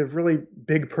attractive, really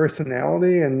big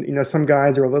personality. And, some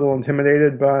guys are a little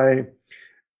intimidated by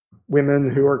women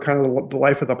who are kind of the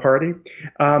life of the party.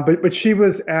 But she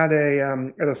was at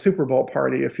a Super Bowl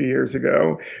party a few years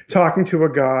ago, talking to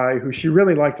a guy who she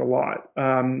really liked a lot.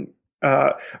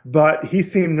 But he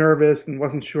seemed nervous and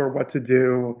wasn't sure what to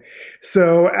do.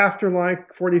 So after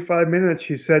like 45 minutes,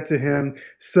 she said to him,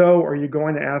 so are you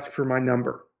going to ask for my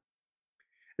number?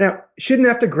 Now, she didn't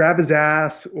have to grab his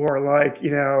ass or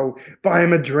buy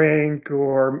him a drink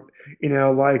or, she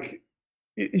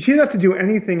didn't have to do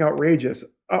anything outrageous.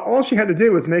 All she had to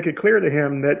do was make it clear to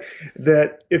him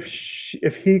that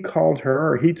if he called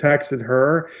her or he texted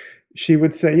her, she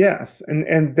would say yes.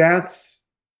 And that's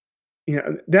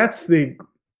the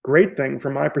great thing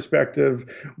from my perspective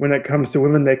when it comes to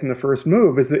women making the first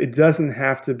move is that it doesn't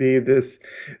have to be this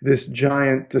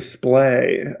giant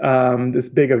display, this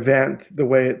big event, the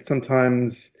way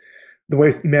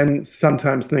men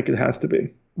sometimes think it has to be.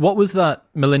 What was that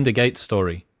Melinda Gates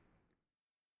story?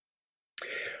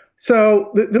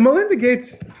 So the Melinda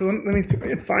Gates. So let me see if I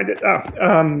can find it.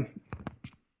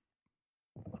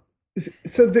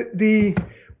 So the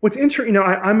what's interesting,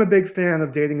 I'm a big fan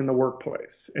of dating in the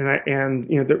workplace, and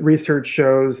that research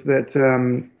shows that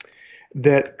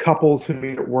that couples who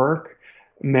meet at work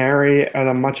marry at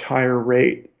a much higher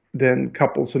rate than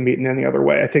couples who meet in any other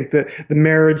way. I think the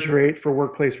marriage rate for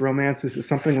workplace romances is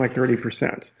something like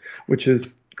 30%, which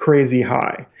is crazy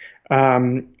high.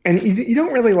 And you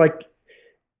don't really like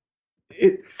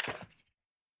it.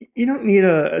 You don't need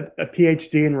a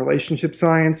PhD in relationship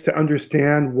science to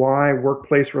understand why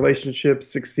workplace relationships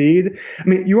succeed. I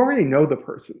mean, you already know the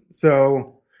person.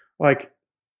 So, like,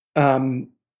 when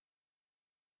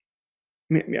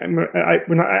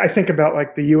I think about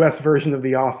like the U.S. version of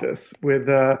The Office with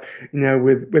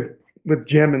with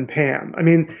Jim and Pam. I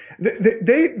mean,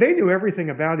 they knew everything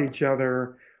about each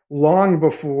other long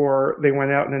before they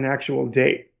went out on an actual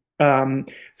date.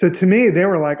 So to me, they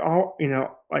were like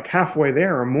like halfway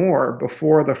there or more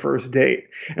before the first date.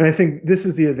 And I think this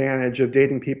is the advantage of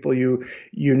dating people you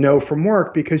know from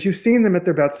work, because you've seen them at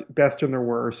their best and their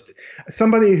worst.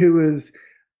 Somebody who is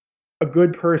a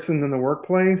good person in the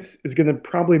workplace is going to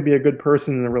probably be a good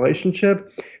person in a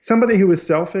relationship. Somebody who is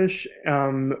selfish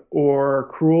or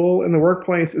cruel in the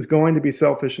workplace is going to be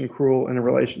selfish and cruel in a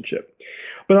relationship.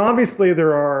 But obviously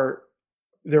there are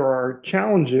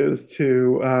challenges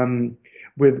to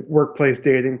with workplace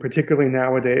dating, particularly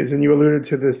nowadays. And you alluded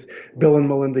to this Bill and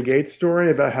Melinda Gates story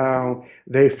about how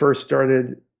they first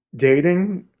started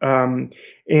dating. And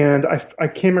I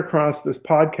came across this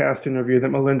podcast interview that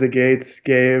Melinda Gates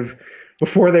gave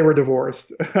before they were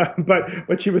divorced.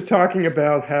 but she was talking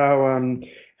about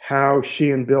how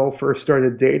she and Bill first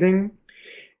started dating.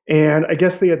 And I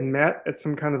guess they had met at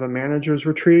some kind of a manager's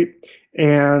retreat.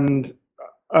 And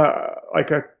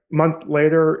like a month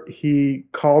later, he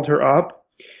called her up,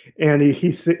 and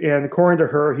and according to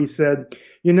her, he said,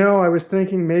 I was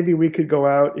thinking maybe we could go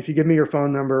out if you give me your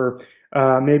phone number,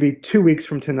 maybe 2 weeks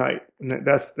from tonight. And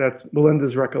that's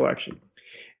Melinda's recollection.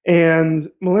 And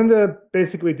Melinda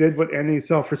basically did what any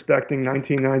self-respecting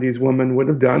 1990s woman would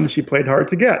have done. She played hard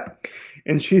to get.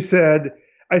 And she said,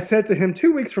 I said to him,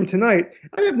 2 weeks from tonight,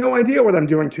 I have no idea what I'm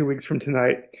doing 2 weeks from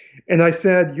tonight. And I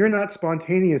said, you're not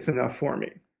spontaneous enough for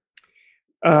me.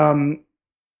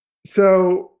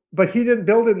 But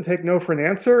Bill didn't take no for an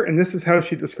answer. And this is how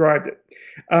she described it.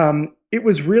 It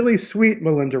was really sweet,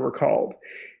 Melinda recalled.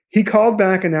 He called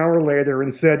back an hour later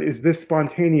and said, is this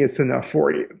spontaneous enough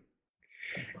for you?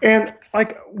 And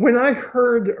like when I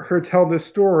heard her tell this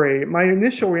story, my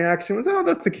initial reaction was, oh,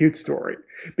 that's a cute story.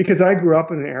 Because I grew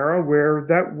up in an era where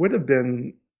that would have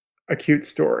been a cute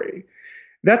story.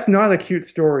 That's not a cute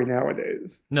story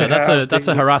nowadays. No, that's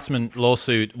a harassment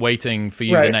lawsuit waiting for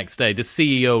you the next day. The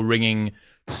CEO ringing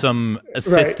some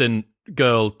assistant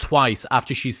girl twice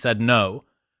after she said no.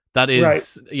 That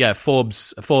is,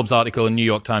 Forbes article in New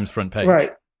York Times front page.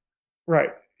 Right.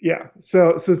 Yeah.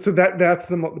 So that's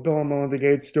the Bill and Melinda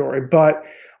Gates story. But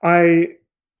I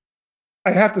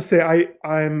have to say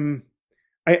I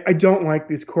don't like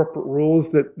these corporate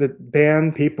rules that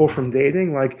ban people from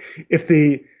dating. Like if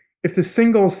the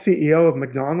single CEO of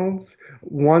McDonald's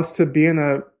wants to be in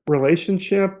a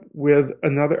relationship with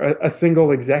a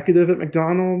single executive at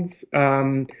McDonald's,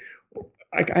 I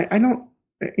don't,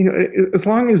 as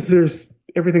long as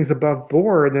everything's above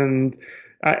board, and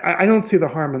I don't see the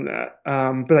harm in that.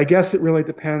 But I guess it really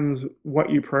depends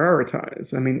what you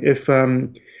prioritize. I mean,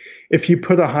 if you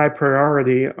put a high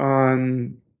priority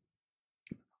on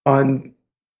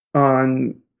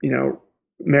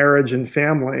marriage and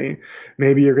family,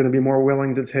 maybe you're going to be more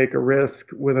willing to take a risk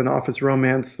with an office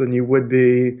romance than you would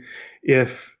be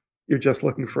if you're just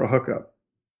looking for a hookup.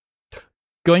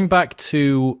 Going back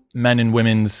to men and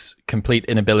women's complete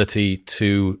inability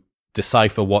to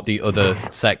decipher what the other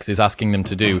sex is asking them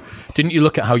to do, didn't you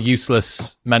look at how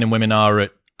useless men and women are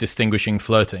at distinguishing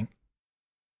flirting?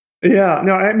 Yeah,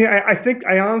 no, I mean,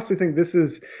 I honestly think this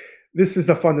is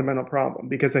the fundamental problem,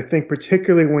 because I think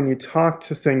particularly when you talk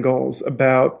to singles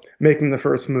about making the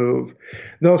first move,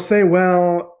 they'll say,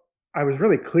 well, I was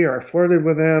really clear. I flirted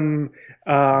with him.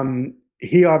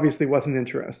 He obviously wasn't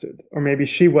interested, or maybe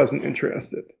she wasn't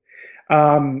interested.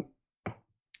 I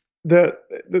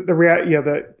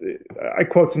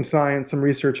quote some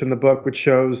research in the book, which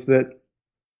shows that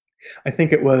I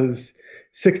think it was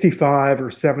 65 or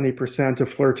 70% of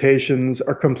flirtations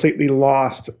are completely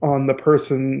lost on the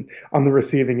person on the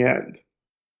receiving end.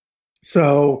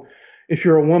 So if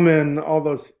you're a woman, all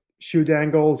those shoe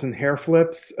dangles and hair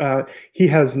flips, he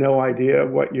has no idea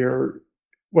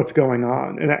what's going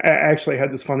on. And I actually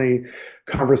had this funny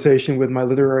conversation with my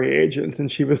literary agent,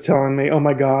 and she was telling me, "Oh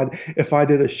my God, if I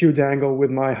did a shoe dangle with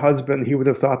my husband, he would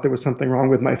have thought there was something wrong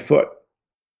with my foot."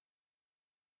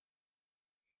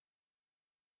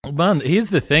 Man,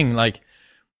 here's the thing, like,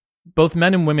 both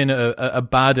men and women are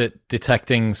bad at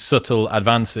detecting subtle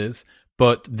advances,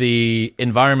 but the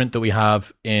environment that we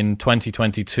have in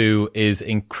 2022 is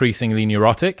increasingly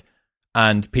neurotic,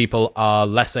 and people are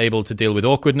less able to deal with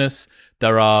awkwardness.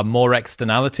 There are more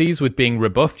externalities with being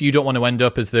rebuffed. You don't want to end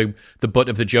up as the butt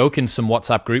of the joke in some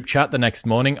WhatsApp group chat the next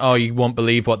morning. Oh, you won't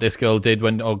believe what this girl did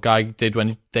or guy did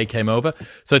when they came over.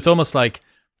 So it's almost like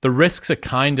the risks are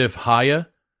kind of higher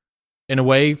in a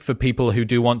way for people who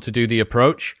do want to do the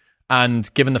approach.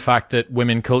 And given the fact that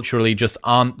women culturally just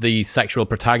aren't the sexual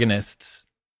protagonists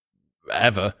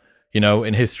ever,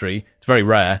 in history, it's very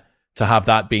rare to have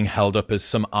that being held up as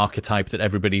some archetype that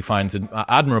everybody finds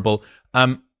admirable.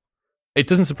 It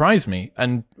doesn't surprise me.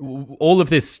 And all of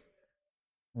this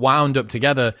wound up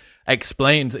together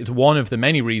explains, it's one of the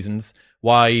many reasons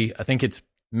why I think it's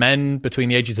men between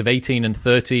the ages of 18 and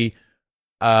 30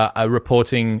 are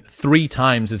reporting 3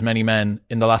 times as many men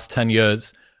in the last 10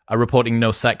 years are reporting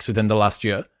no sex within the last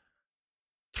year.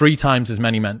 3 times as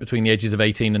many men between the ages of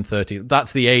 18 and 30.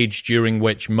 That's the age during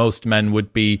which most men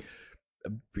would be,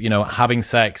 having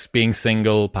sex, being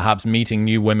single, perhaps meeting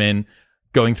new women,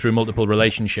 going through multiple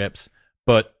relationships.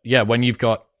 But yeah, when you've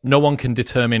got no one can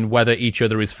determine whether each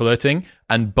other is flirting,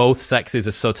 and both sexes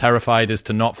are so terrified as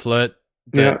to not flirt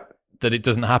that it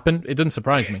doesn't happen, it doesn't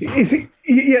surprise me.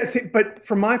 But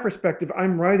from my perspective,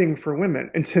 I'm writing for women.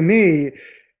 And to me,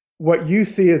 what you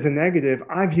see as a negative,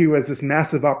 I view as this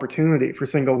massive opportunity for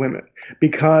single women,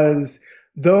 because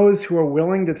those who are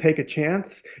willing to take a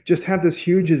chance just have this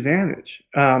huge advantage,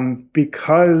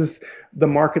 because the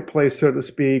marketplace, so to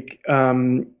speak,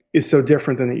 is so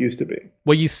different than it used to be.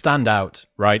 Well, you stand out,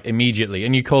 right, immediately,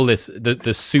 and you call this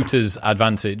the suitor's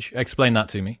advantage. Explain that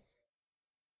to me.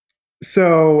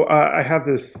 So I have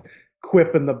this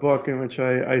quip in the book in which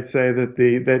I say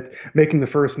that making the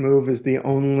first move is the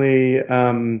only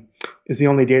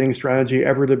dating strategy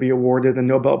ever to be awarded a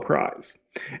Nobel Prize,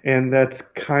 and that's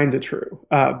kind of true,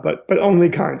 but only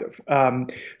kind of.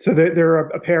 So there are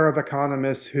a pair of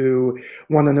economists who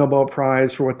won a Nobel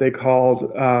Prize for what they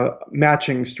called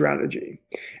matching strategy,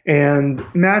 and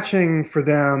matching for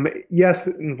them, yes,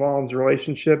 it involves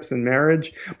relationships and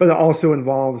marriage, but it also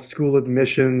involves school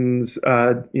admissions,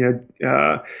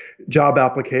 job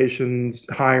applications,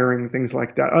 hiring, things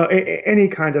like that, any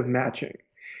kind of matching.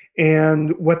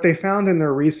 And what they found in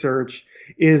their research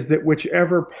is that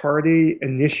whichever party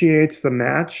initiates the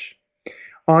match,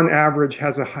 on average,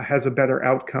 has a better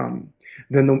outcome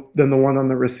than the one on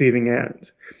the receiving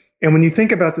end. And when you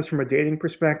think about this from a dating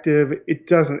perspective,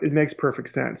 it makes perfect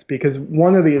sense, because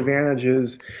one of the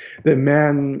advantages that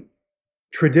men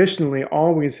traditionally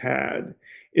always had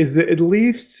is that at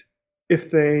least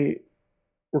if they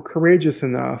were courageous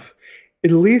enough,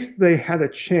 at least they had a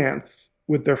chance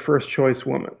with their first choice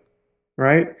woman,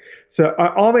 right? So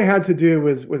all they had to do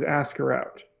was ask her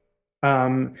out.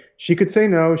 She could say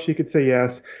no, she could say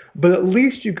yes, but at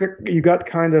least you got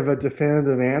kind of a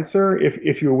definitive answer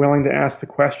if you were willing to ask the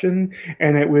question,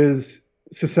 and it was,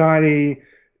 society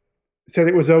said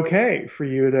it was okay for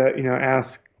you to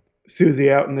ask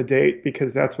Susie out on the date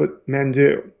because that's what men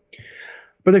do.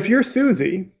 But if you're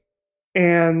Susie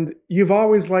and you've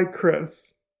always liked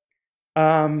Chris,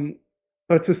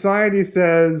 but society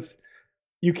says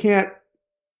you can't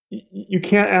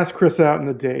ask Chris out on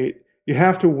the date. You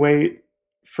have to wait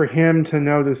for him to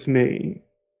notice me.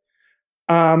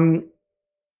 That's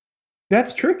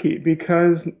tricky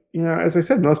because, as I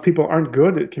said, most people aren't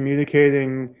good at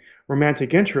communicating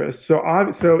romantic interests. So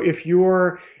if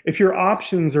your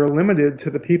options are limited to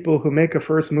the people who make a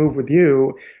first move with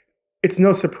you, it's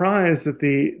no surprise that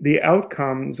the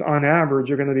outcomes on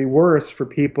average are going to be worse for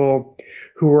people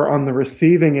who are on the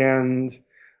receiving end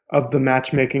of the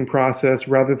matchmaking process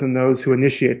rather than those who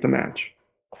initiate the match.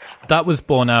 That was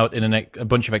borne out in a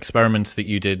bunch of experiments that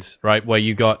you did, right? Where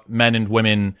you got men and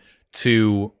women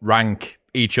to rank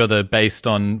each other based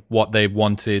on what they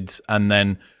wanted, and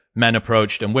then men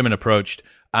approached and women approached,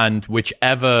 and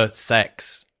whichever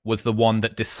sex was the one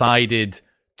that decided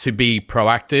to be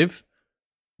proactive,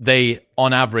 they,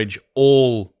 on average,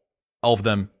 all of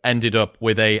them ended up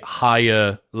with a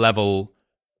higher level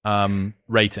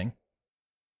rating.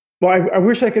 Well, I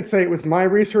wish I could say it was my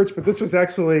research, but this was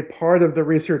actually part of the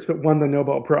research that won the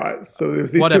Nobel Prize. So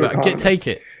there's these two economists.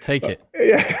 Take it.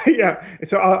 Yeah.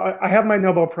 So I have my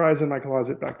Nobel Prize in my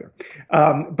closet back there.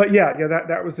 But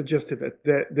that was the gist of it.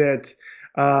 That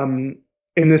in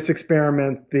this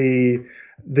experiment, the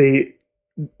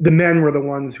men were the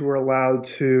ones who were allowed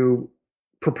to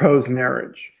propose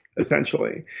marriage,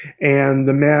 essentially, and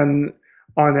the men,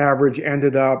 on average,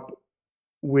 ended up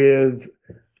with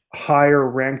higher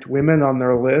ranked women on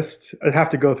their list. I'd have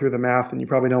to go through the math, and you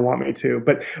probably don't want me to.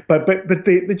 But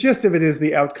the gist of it is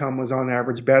the outcome was on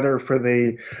average better for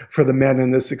the men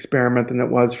in this experiment than it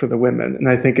was for the women, and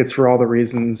I think it's for all the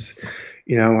reasons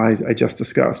I just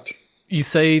discussed. You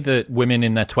say that women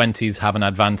in their 20s have an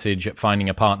advantage at finding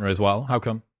a partner as well. How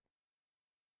come?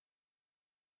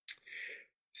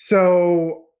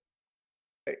 So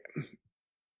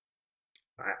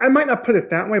I might not put it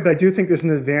that way, but I do think there's an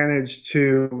advantage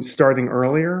to starting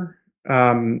earlier.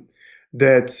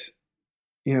 There's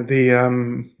a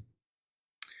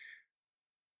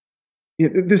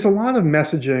lot of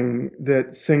messaging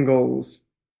that singles,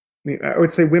 I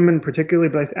would say women particularly,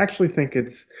 but I actually think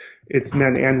it's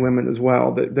men and women as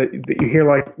well. That you hear,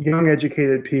 like, young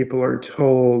educated people are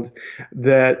told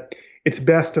that it's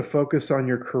best to focus on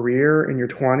your career in your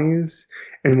 20s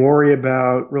and worry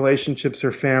about relationships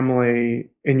or family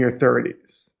in your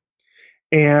 30s.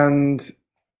 And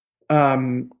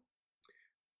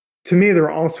to me, there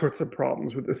are all sorts of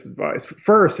problems with this advice.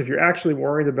 First, if you're actually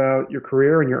worried about your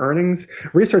career and your earnings,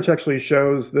 research actually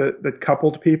shows that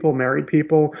coupled people, married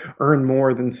people, earn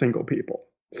more than single people.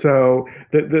 So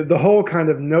the whole kind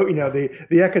of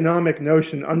the economic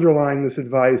notion underlying this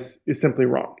advice is simply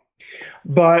wrong.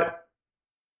 But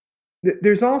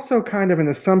there's also kind of an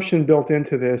assumption built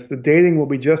into this that dating will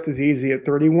be just as easy at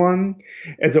 31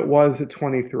 as it was at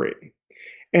 23.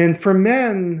 And for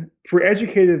men, for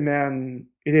educated men,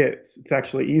 it is. It's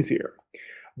actually easier.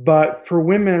 But for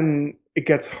women, it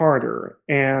gets harder.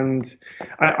 And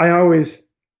I always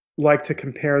like to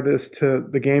compare this to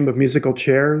the game of musical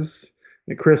chairs.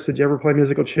 Chris, did you ever play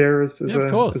musical chairs as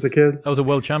a kid? I was a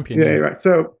world champion. Yeah, right.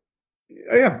 So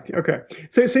yeah. Okay.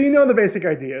 So the basic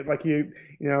idea. Like you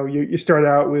start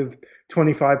out with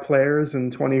 25 players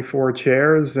and 24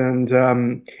 chairs, and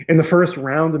in the first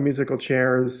round of musical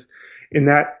chairs, in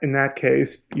that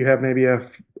case, you have maybe a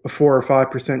 4 or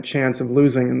 5% chance of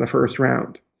losing in the first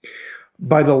round.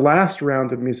 By the last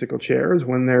round of musical chairs,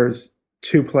 when there's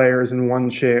 2 players and 1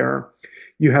 chair,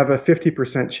 you have a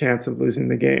 50% chance of losing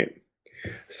the game.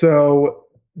 So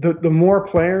the more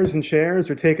players and chairs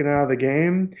are taken out of the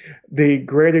game, the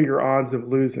greater your odds of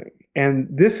losing. And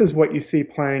this is what you see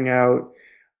playing out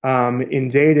in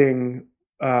dating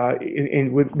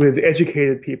with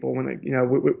educated people.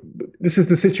 This is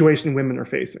the situation women are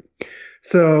facing.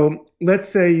 So let's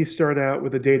say you start out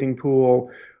with a dating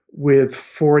pool with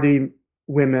 40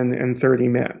 women and 30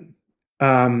 men.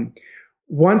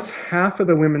 Once half of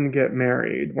the women get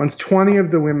married, once 20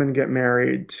 of the women get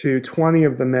married to 20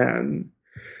 of the men,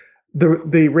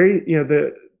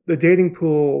 the dating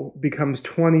pool becomes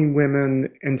 20 women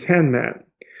and 10 men.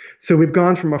 So we've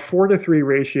gone from a 4-to-3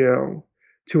 ratio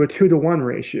to a 2-to-1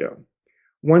 ratio.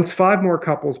 Once 5 more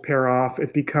couples pair off,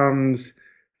 it becomes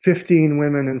 15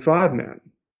 women and 5 men,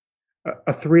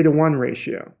 a 3-to-1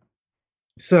 ratio.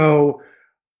 So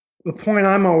the point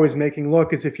I'm always making,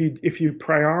 look, is if you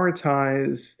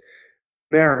prioritize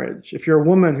marriage, if you're a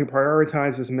woman who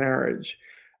prioritizes marriage,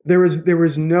 there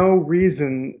was no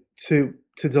reason to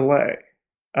delay.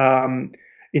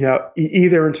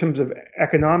 Either in terms of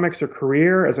economics or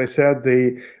career. As I said,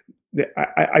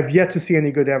 I've yet to see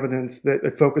any good evidence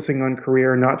that focusing on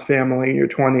career, not family, in your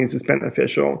 20s is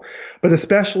beneficial. But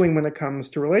especially when it comes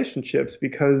to relationships,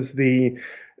 because the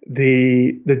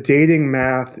dating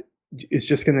math is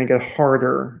just going to get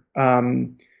harder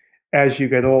as you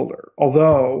get older.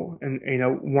 Although,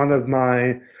 one of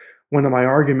my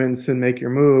arguments in Make Your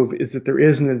Move is that there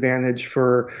is an advantage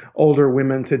for older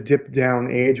women to dip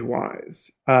down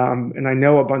age-wise. And I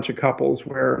know a bunch of couples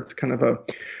where it's kind of a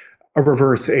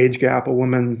reverse age gap, a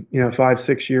woman,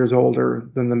 5-6 years older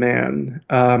than the man.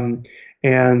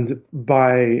 And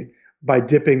by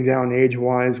dipping down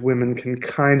age-wise, women can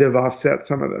kind of offset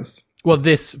some of this. Well,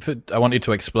 I wanted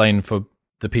to explain for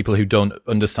the people who don't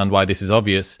understand why this is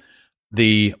obvious.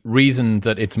 The reason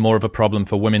that it's more of a problem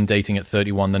for women dating at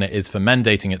 31 than it is for men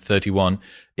dating at 31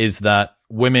 is that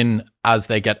women, as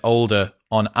they get older,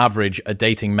 on average, are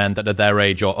dating men that are their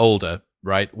age or older,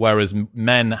 right? Whereas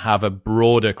men have a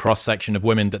broader cross-section of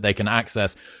women that they can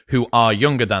access who are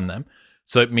younger than them.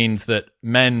 So it means that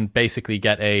men basically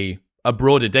get a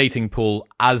broader dating pool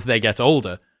as they get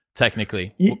older,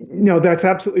 technically. No, that's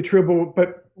absolutely true.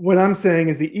 But what I'm saying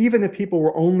is that even if people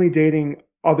were only dating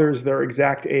others their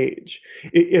exact age,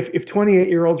 if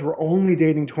 28-year-olds were only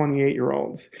dating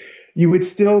 28-year-olds, you would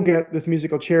still get this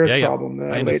musical chairs Yeah, yeah. problem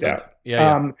that I I laid understand. out.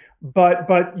 Yeah, yeah.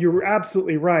 But you're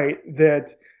absolutely right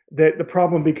that the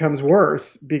problem becomes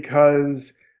worse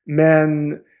because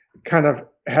men kind of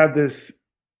have this,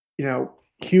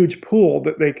 huge pool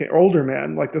that they can, older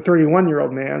men, like the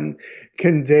 31-year-old man,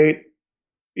 can date,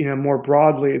 more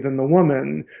broadly than the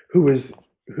woman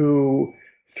who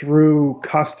through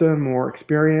custom or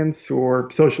experience or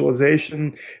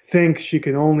socialization thinks she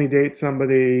can only date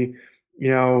somebody,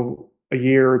 a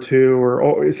year or two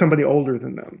or somebody older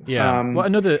than them. Yeah. Well,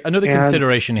 another And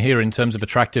consideration here in terms of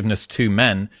attractiveness to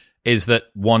men is that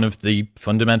one of the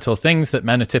fundamental things that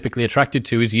men are typically attracted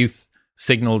to is youth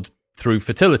signaled through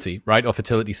fertility, right? Or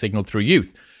fertility signaled through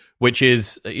youth, which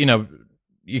is,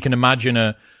 you can imagine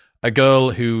a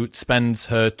girl who spends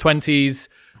her 20s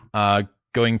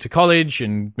going to college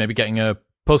and maybe getting a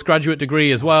postgraduate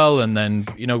degree as well, and then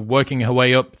working her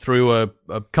way up through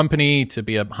a company to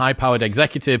be a high-powered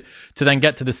executive, to then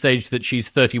get to the stage that she's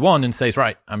 31 and says,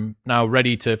 right, I'm now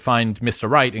ready to find Mr.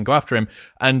 Right and go after him.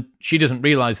 And she doesn't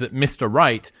realize that Mr.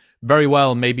 Right very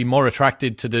well may be more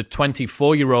attracted to the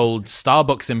 24-year-old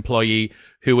Starbucks employee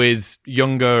who is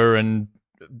younger and,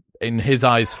 in his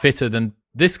eyes, fitter than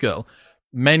this girl.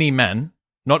 Many men,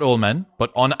 not all men,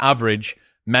 but on average,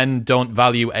 men don't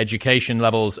value education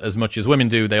levels as much as women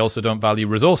do. They also don't value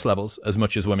resource levels as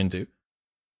much as women do.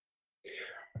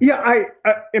 Yeah,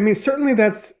 I mean, certainly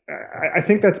I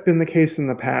think that's been the case in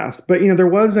the past. But, there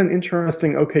was an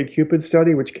interesting OkCupid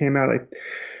study which came out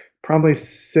probably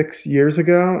 6 years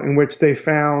ago, in which they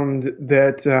found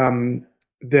that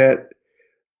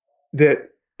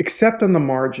except on the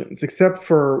margins, except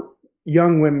for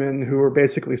young women who were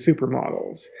basically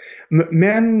supermodels,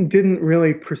 men didn't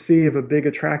really perceive a big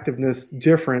attractiveness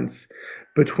difference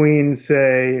between,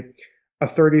 say, a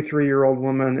 33-year-old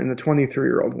woman and a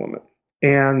 23-year-old woman.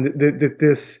 And that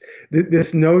this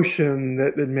notion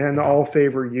that men all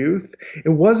favor youth, it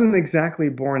wasn't exactly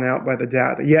borne out by the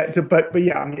data yet. But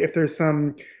yeah, I mean, if there's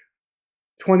some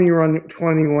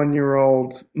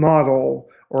 21-year-old model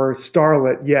or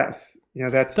starlet, yes,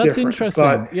 that's different. Interesting.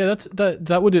 But yeah,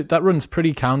 that runs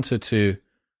pretty counter to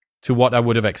what I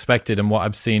would have expected and what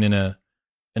I've seen in a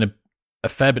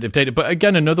fair bit of data. But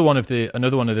again, another one of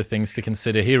the things to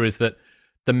consider here is that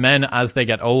the men, as they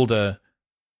get older,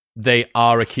 they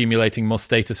are accumulating more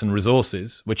status and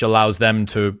resources, which allows them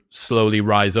to slowly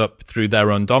rise up through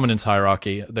their own dominance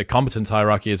hierarchy, the competence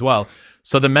hierarchy as well.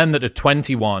 So the men that are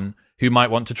 21 who might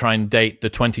want to try and date the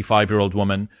 25-year-old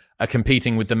woman are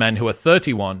competing with the men who are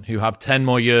 31, who have 10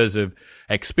 more years of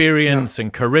experience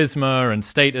and charisma and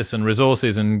status and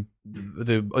resources and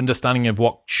the understanding of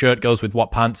what shirt goes with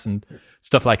what pants and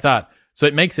stuff like that. So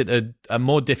it makes it a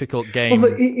more difficult game. Well,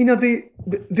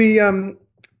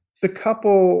 the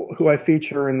couple who I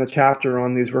feature in the chapter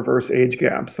on these reverse age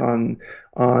gaps on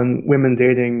women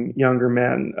dating younger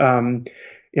men,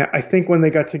 I think when they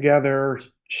got together,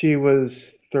 she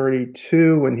was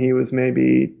 32 and he was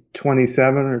maybe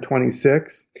 27 or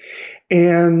 26.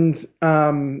 And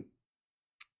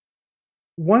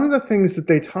one of the things that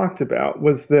they talked about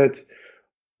was that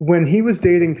when he was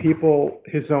dating people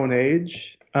his own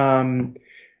age,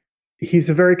 he's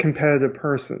a very competitive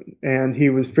person, and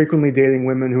he was frequently dating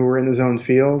women who were in his own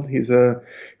field. He's a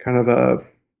kind of a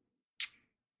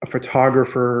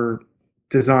photographer,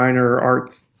 designer,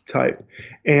 arts type.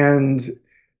 And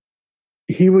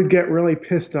he would get really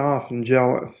pissed off and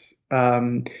jealous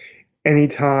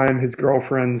anytime his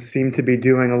girlfriends seemed to be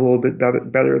doing a little bit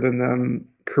better than them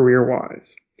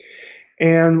career-wise.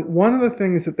 And one of the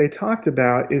things that they talked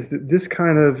about is that this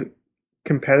kind of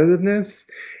competitiveness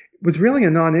was really a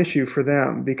non-issue for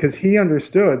them, because he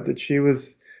understood that she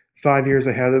was 5 years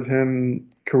ahead of him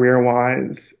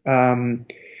career-wise.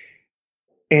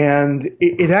 And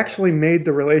it actually made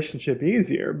the relationship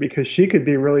easier, because she could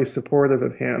be really supportive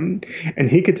of him and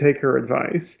he could take her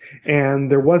advice.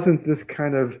 And there wasn't this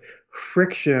kind of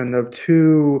friction of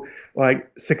two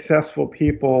successful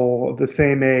people of the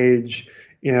same age,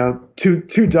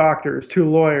 two doctors, two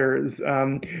lawyers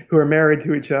who are married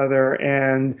to each other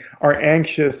and are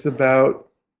anxious about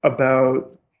the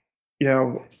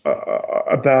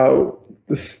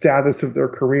status of their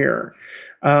career.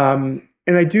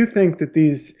 And I do think that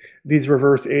these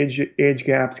reverse age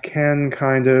gaps can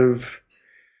kind of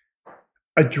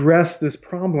address this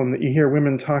problem that you hear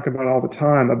women talk about all the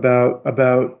time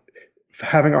about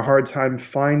having a hard time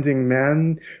finding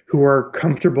men who are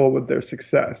comfortable with their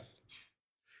success.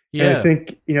 Yeah. And I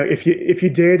think, if you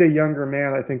date a younger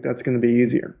man, I think that's going to be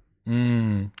easier.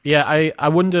 Yeah, I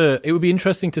wonder, it would be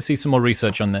interesting to see some more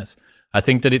research on this. I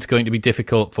think that it's going to be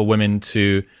difficult for women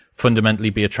to fundamentally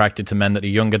be attracted to men that are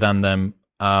younger than them.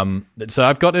 So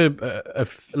I've got a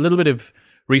little bit of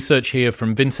research here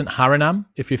from Vincent Haranam,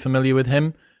 if you're familiar with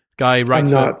him. Guy writes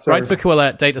for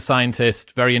Quillette, data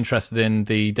scientist, very interested in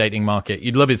the dating market.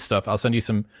 You'd love his stuff. I'll send you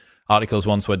some articles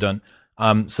once we're done.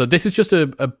 So this is just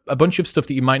a bunch of stuff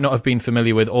that you might not have been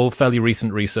familiar with, all fairly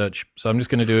recent research. So I'm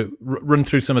just going to run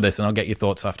through some of this and I'll get your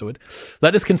thoughts afterward.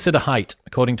 Let us consider height.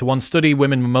 According to one study,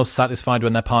 women were most satisfied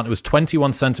when their partner was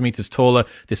 21 centimeters taller.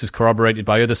 This was corroborated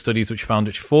by other studies which found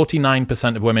that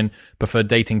 49% of women prefer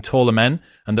dating taller men,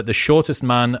 and that the shortest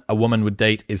man a woman would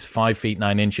date is 5 feet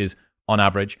 9 inches on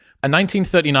average. A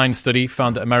 1939 study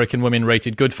found that American women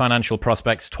rated good financial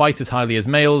prospects twice as highly as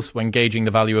males when gauging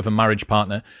the value of a marriage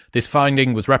partner. This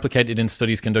finding was replicated in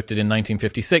studies conducted in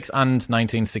 1956 and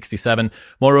 1967.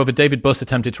 Moreover, David Buss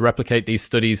attempted to replicate these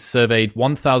studies, surveyed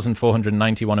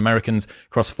 1,491 Americans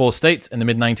across 4 states in the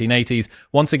mid-1980s.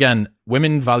 Once again,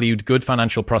 women valued good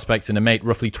financial prospects in a mate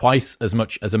roughly twice as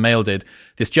much as a male did.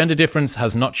 This gender difference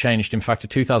has not changed. In fact, a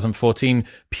 2014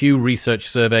 Pew Research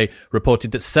survey reported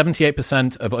that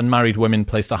 78% of unmarried women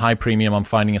placed a high premium on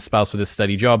finding a spouse with a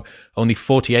steady job. Only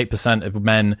 48% of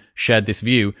men shared this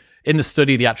view. In the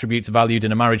study, the attributes valued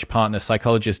in a marriage partner,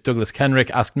 psychologist Douglas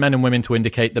Kenrick asked men and women to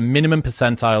indicate the minimum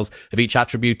percentiles of each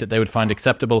attribute that they would find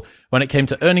acceptable. When it came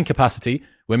to earning capacity,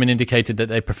 women indicated that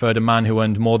they preferred a man who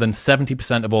earned more than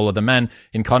 70% of all other men.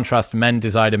 In contrast, men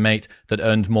desired a mate that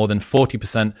earned more than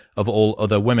 40% of all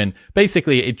other women.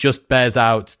 Basically, it just bears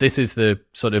out, this is the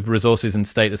sort of resources and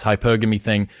status hypergamy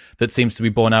thing that seems to be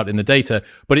borne out in the data.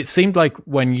 But it seemed like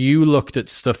when you looked at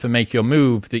stuff for Make Your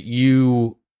Move that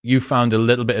you found a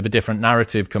little bit of a different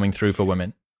narrative coming through for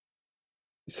women.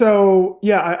 So,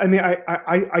 yeah, I mean,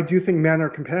 I do think men are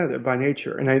competitive by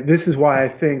nature. And this is why I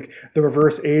think the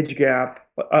reverse age gap,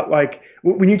 like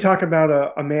when you talk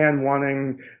about a man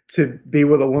wanting to be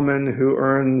with a woman who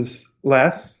earns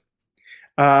less,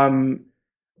 I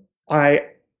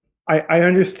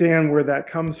understand where that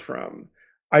comes from.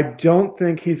 I don't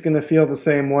think he's going to feel the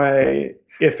same way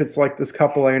if it's like this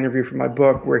couple I interviewed for my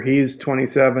book where he's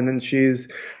 27 and she's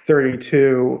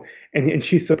 32 and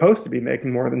she's supposed to be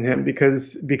making more than him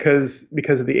because of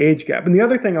the age gap. And the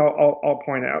other thing I'll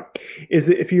point out is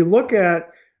that if you look at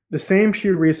the same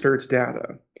Pew Research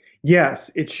data,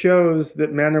 yes, it shows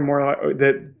that men are more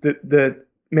that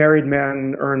married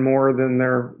men earn more than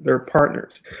their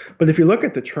partners. But if you look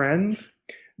at the trend,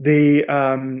 the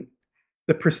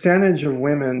percentage of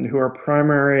women who are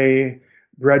primary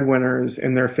breadwinners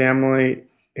in their family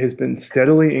has been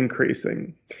steadily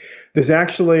increasing. There's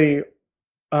actually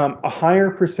a higher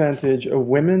percentage of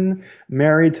women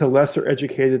married to lesser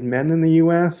educated men in the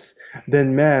U.S.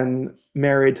 than men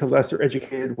married to lesser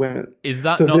educated women. Is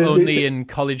that not only in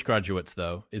college graduates,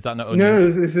 though? Is that not only? No,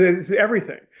 this is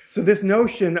everything. So this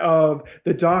notion of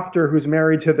the doctor who's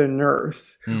married to the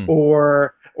nurse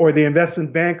or the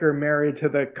investment banker married to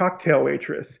the cocktail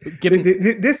waitress.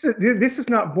 This is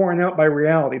not borne out by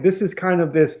reality. This is kind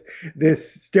of this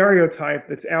stereotype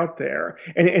that's out there.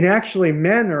 And actually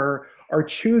men are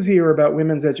choosier about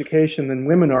women's education than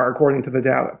women are, according to the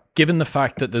data. Given the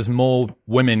fact that there's more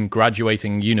women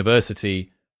graduating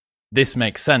university, this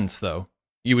makes sense, though.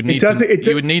 You would need to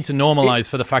normalize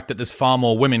for the fact that there's far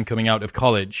more women coming out of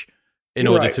college in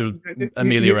order to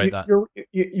ameliorate that.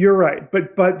 You're right,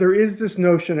 but there is this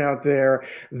notion out there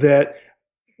that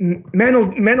men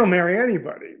will marry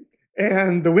anybody,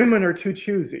 and the women are too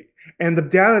choosy. And the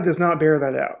data does not bear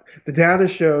that out. The data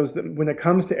shows that when it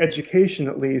comes to education,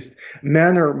 at least,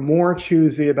 men are more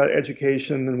choosy about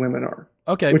education than women are.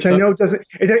 Okay, which I know doesn't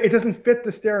fit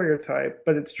the stereotype,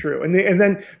 but it's true. And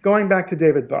then going back to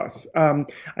David Buss, I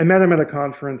met him at a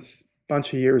conference a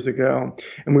bunch of years ago,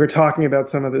 and we were talking about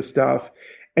some of this stuff.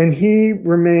 And he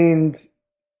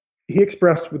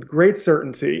expressed with great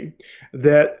certainty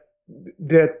that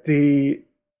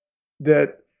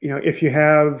if you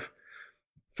have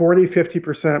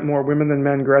 40-50% more women than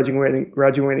men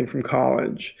graduating from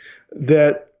college,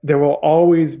 that there will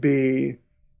always be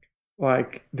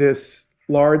like this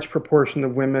large proportion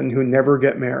of women who never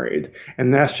get married,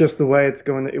 and that's just the way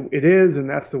it is, and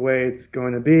that's the way it's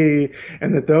going to be,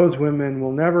 and that those women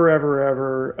will never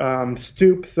ever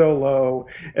stoop so low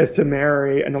as to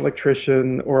marry an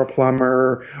electrician or a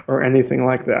plumber or anything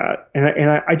like that. And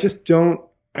I just don't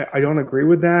agree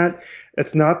with that.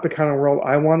 It's not the kind of world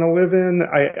I want to live in.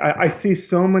 I see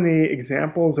so many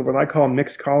examples of what I call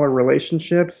mixed collar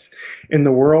relationships in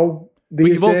the world these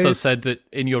days. But you've also said that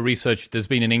in your research there's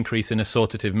been an increase in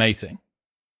assortative mating.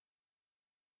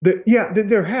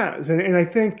 There has. And I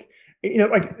think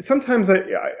like sometimes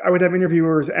I would have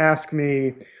interviewers ask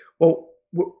me, well,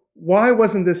 why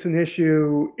wasn't this an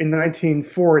issue in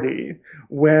 1940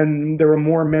 when there were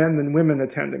more men than women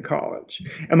attending college?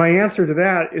 And my answer to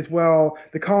that is, well,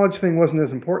 the college thing wasn't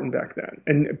as important back then,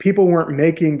 and people weren't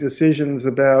making decisions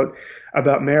about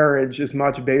marriage as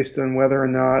much based on whether or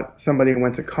not somebody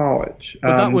went to college.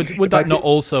 But that would that not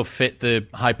also fit the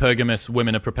hypergamous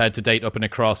women are prepared to date up and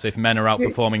across? If men are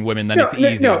outperforming women, then it's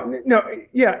easier.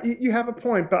 Yeah, you have a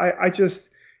point, but I just,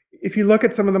 if you look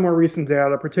at some of the more recent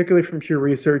data, particularly from Pew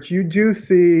Research, you do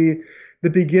see the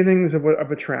beginnings of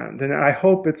a trend. And I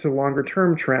hope it's a longer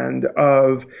term trend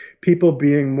of people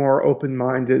being more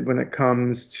open-minded when it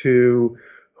comes to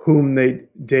whom they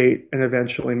date and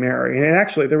eventually marry. And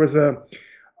actually, there was a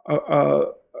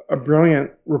brilliant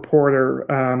reporter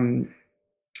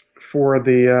for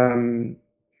the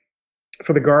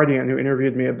Guardian who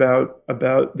interviewed me about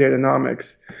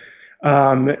Datanomics.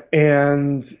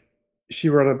 And she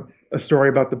wrote a story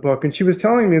about the book, and she was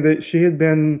telling me that she had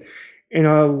been in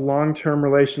a long-term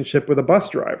relationship with a bus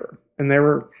driver, and they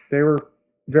were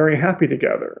very happy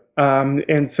together.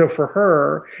 And so for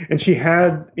her, and she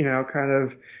had, kind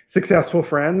of successful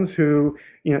friends who,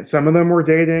 some of them were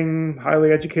dating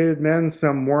highly educated men,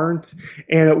 some weren't.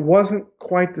 And it wasn't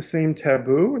quite the same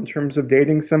taboo in terms of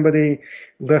dating somebody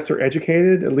lesser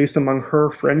educated, at least among her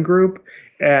friend group,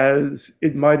 as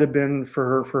it might have been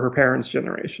for her parents'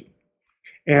 generation.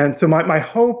 And so my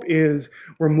hope is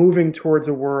we're moving towards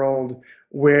a world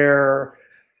where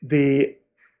the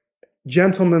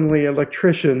gentlemanly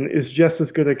electrician is just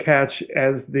as good a catch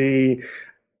as the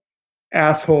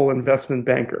asshole investment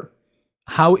banker.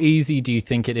 How easy do you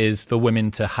think it is for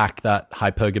women to hack that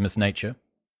hypergamous nature?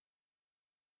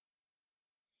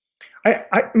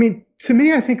 I mean, to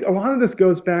me, I think a lot of this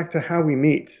goes back to how we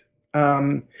meet.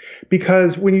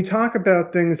 Because when you talk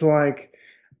about things like,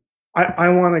 I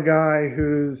want a guy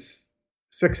who's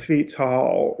 6 feet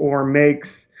tall or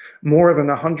makes more than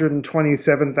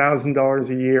 $127,000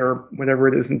 a year, whatever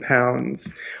it is in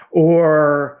pounds,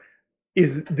 or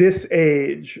is this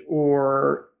age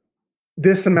or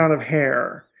this amount of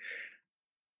hair.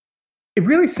 It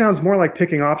really sounds more like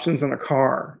picking options on a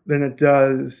car than it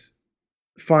does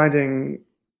finding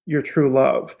your true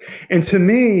love. And to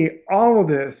me, all of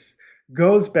this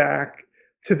goes back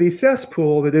to the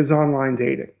cesspool that is online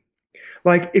dating.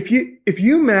 Like if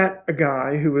you met a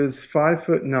guy who was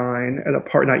 5'9" at a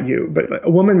party, not you, but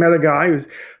a woman met a guy who's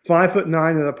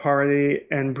 5'9" at a party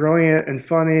and brilliant and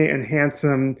funny and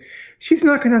handsome, she's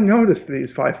not going to notice that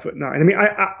he's 5'9". I mean,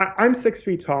 I'm 6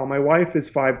 feet tall. My wife is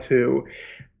 5'2".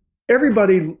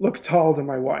 Everybody looks tall to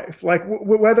my wife. Like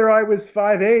whether I was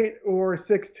 5'8" or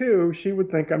 6'2", she would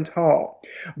think I'm tall.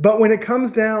 But when it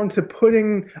comes down to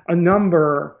putting a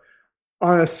number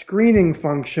on a screening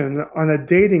function on a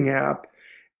dating app,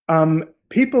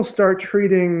 people start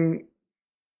treating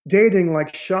dating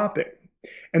like shopping.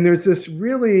 And there's this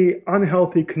really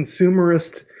unhealthy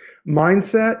consumerist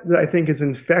mindset that I think has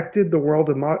infected the world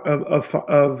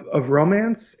of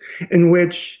romance, in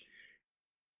which,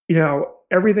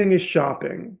 everything is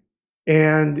shopping.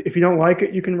 And if you don't like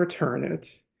it, you can return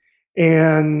it.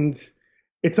 And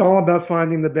it's all about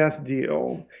finding the best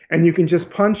deal. And you can just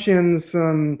punch in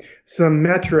some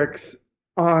metrics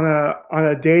on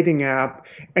a dating app,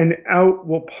 and out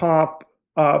will pop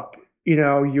up,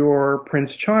 your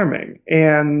Prince Charming.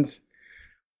 And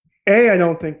A, I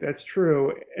don't think that's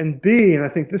true. And B, and I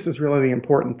think this is really the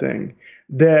important thing,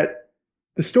 that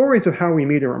the stories of how we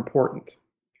meet are important.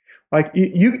 Like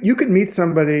you could meet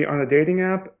somebody on a dating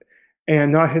app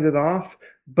and not hit it off,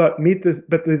 but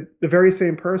the very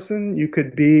same person you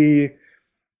could be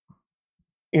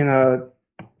in a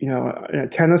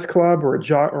tennis club or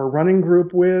a running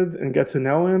group with and get to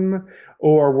know him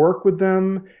or work with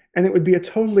them, and it would be a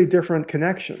totally different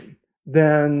connection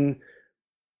than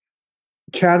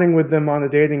chatting with them on a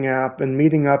dating app and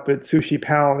meeting up at Sushi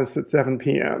Palace at 7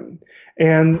 p.m.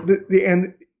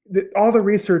 And all the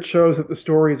research shows that the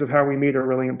stories of how we meet are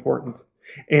really important,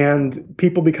 and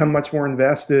people become much more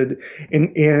invested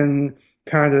in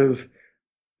kind of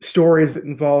stories that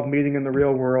involve meeting in the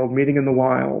real world, meeting in the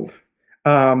wild.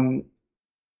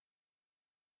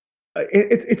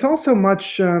 It's also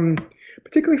much,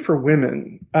 particularly for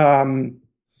women. I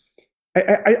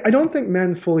don't think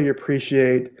men fully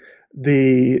appreciate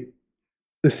the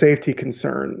safety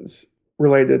concerns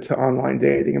related to online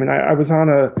dating. I mean, I was on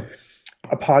a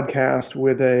podcast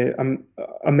with a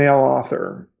male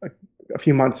author, a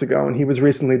few months ago, and he was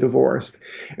recently divorced.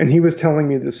 And he was telling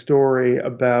me this story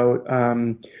about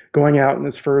going out on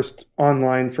his first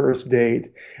online first date.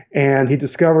 And he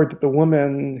discovered that the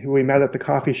woman who he met at the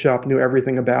coffee shop knew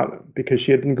everything about him because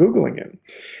she had been Googling him.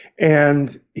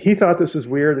 And he thought this was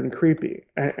weird and creepy.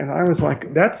 And I was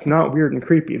like, that's not weird and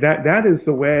creepy. That is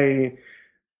the way,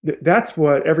 that's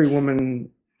what every woman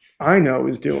I know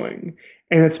is doing.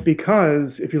 And it's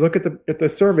because if you look at the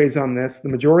surveys on this, the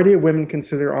majority of women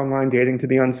consider online dating to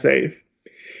be unsafe.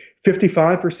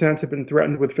 55% have been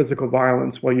threatened with physical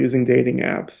violence while using dating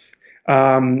apps.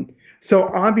 So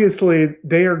obviously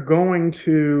they are going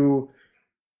to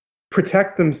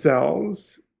protect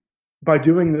themselves by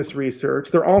doing this research.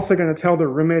 They're also going to tell their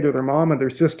roommate or their mom or their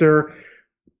sister,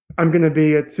 I'm going to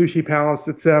be at Sushi Palace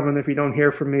at 7. If you don't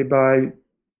hear from me by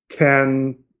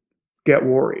 10, get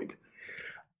worried.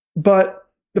 But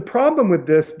the problem with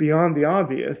this, beyond the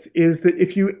obvious, is that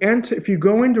if you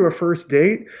go into a first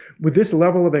date with this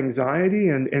level of anxiety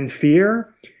and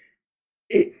fear,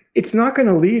 it's not going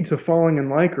to lead to falling in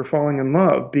like or falling in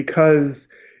love, because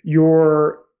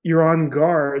you're on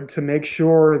guard to make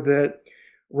sure that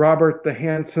Robert, the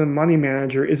handsome money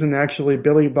manager, isn't actually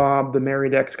Billy Bob, the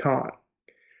married ex-con.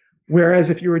 Whereas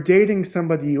if you were dating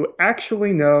somebody you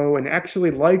actually know and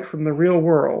actually like from the real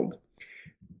world,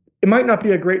 it might not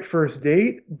be a great first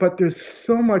date, but there's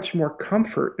so much more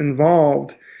comfort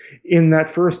involved in that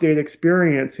first date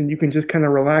experience, and you can just kind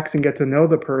of relax and get to know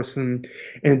the person,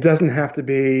 and it doesn't have to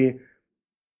be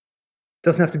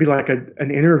like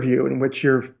an interview in which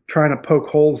you're trying to poke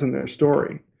holes in their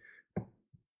story.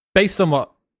 Based on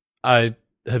what I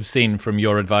have seen from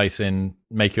your advice in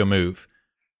Make Your Move,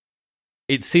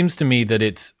 it seems to me that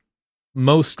it's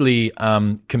mostly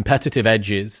competitive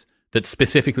edges that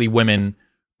specifically women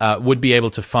would be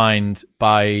able to find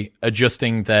by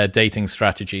adjusting their dating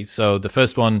strategy. So the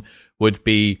first one would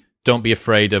be, don't be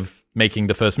afraid of making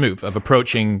the first move, of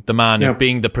approaching the man, of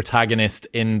being the protagonist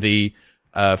in the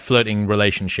flirting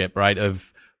relationship, right?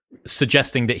 Of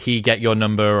suggesting that he get your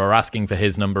number or asking for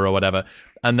his number or whatever.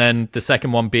 And then the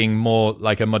second one being more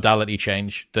like a modality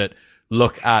change, that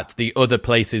look at the other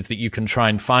places that you can try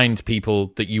and find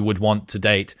people that you would want to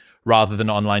date rather than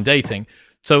online dating.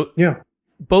 So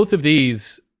both of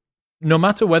these, no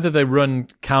matter whether they run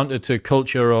counter to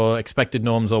culture or expected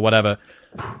norms or whatever,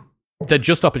 they're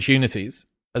just opportunities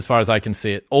as far as I can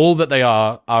see it. All that they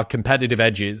are competitive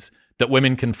edges that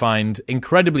women can find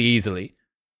incredibly easily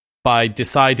by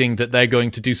deciding that they're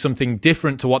going to do something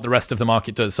different to what the rest of the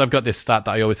market does. So I've got this stat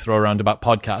that I always throw around about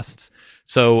podcasts.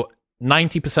 So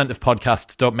 90% of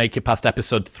podcasts don't make it past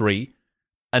episode 3.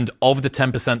 And of the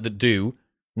 10% that do,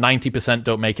 90%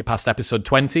 don't make it past episode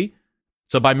 20.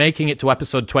 So by making it to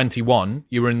episode 21,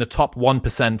 you were in the top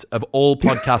 1% of all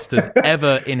podcasters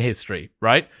ever in history,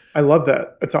 right? I love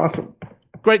that. It's awesome.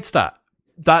 Great stat.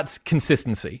 That's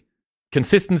consistency.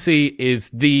 Consistency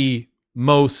is the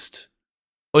most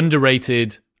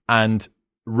underrated and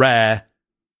rare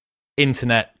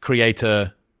internet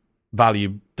creator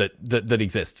value that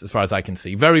exists, as far as I can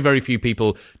see. Very, very few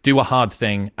people do a hard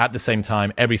thing at the same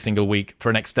time every single week for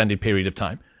an extended period of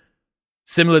time.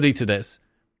 Similarly to this,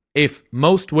 if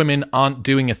most women aren't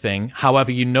doing a thing,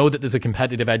 however, you know that there's a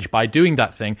competitive edge by doing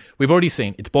that thing, we've already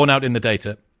seen, it's borne out in the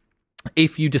data.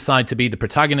 If you decide to be the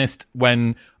protagonist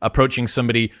when approaching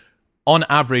somebody, on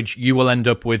average, you will end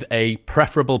up with a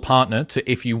preferable partner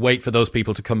to if you wait for those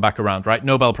people to come back around, right?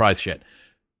 Nobel Prize shit.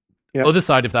 Yep. Other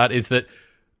side of that is that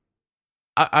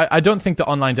I don't think that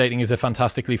online dating is a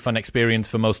fantastically fun experience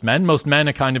for most men. Most men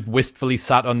are kind of wistfully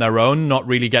sat on their own, not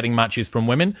really getting matches from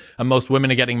women. And most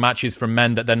women are getting matches from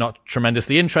men that they're not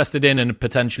tremendously interested in and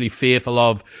potentially fearful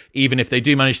of, even if they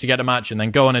do manage to get a match and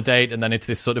then go on a date. And then it's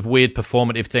this sort of weird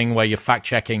performative thing where you're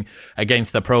fact-checking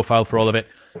against their profile for all of it.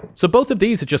 So both of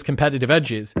these are just competitive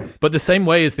edges. But the same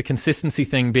way as the consistency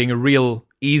thing being a real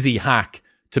easy hack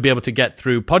to be able to get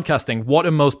through podcasting, what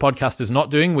are most podcasters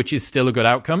not doing, which is still a good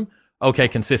outcome? Okay,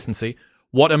 consistency.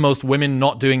 What are most women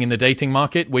not doing in the dating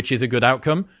market, which is a good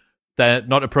outcome? They're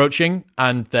not approaching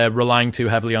and they're relying too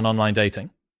heavily on online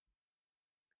dating.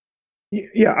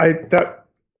 Yeah,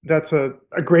 that's a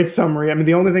great summary. I mean,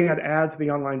 the only thing I'd add to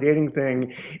the online dating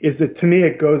thing is that to me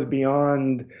it goes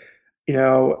beyond,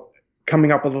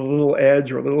 coming up with a little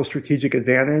edge or a little strategic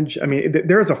advantage. I mean,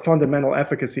 there is a fundamental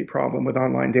efficacy problem with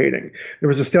online dating. There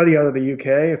was a study out of the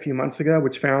UK a few months ago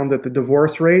which found that the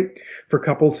divorce rate for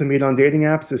couples who meet on dating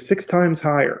apps is 6 times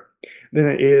higher than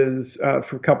it is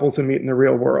for couples who meet in the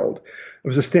real world. There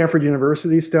was a Stanford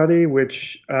University study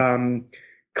which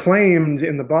claimed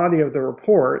in the body of the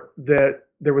report that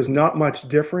there was not much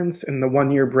difference in the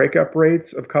 1-year breakup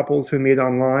rates of couples who meet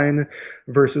online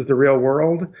versus the real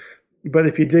world. But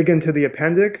if you dig into the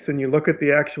appendix and you look at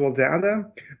the actual data,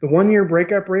 the 1-year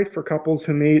breakup rate for couples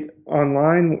who meet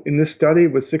online in this study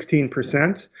was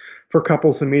 16%. For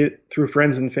couples who meet through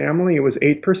friends and family, it was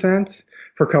 8%.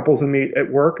 For couples who meet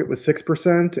at work, it was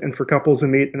 6%. And for couples who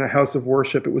meet in a house of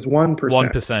worship, it was 1%.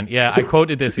 1%. Yeah, I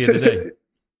quoted this the other day.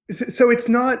 So it's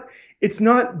not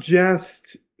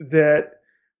just that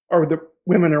the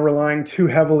women are relying too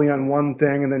heavily on one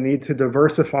thing and the need to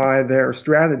diversify their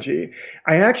strategy.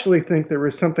 I actually think there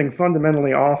is something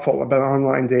fundamentally awful about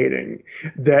online dating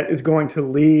that is going to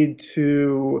lead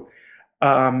to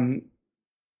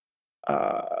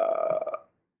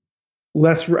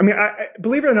less. I mean,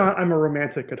 believe it or not, I'm a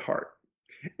romantic at heart.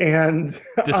 And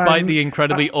despite the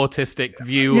incredibly autistic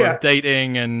view of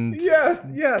dating and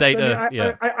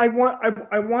data, I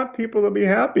want people to be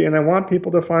happy, and I want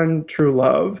people to find true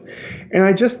love. And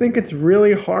I just think it's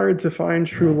really hard to find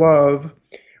true love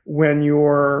when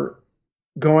you're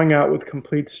going out with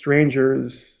complete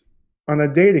strangers on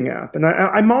a dating app. And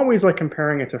I'm always like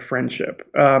comparing it to friendship.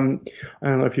 I don't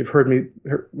know if you've heard me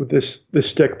with this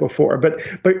shtick before, but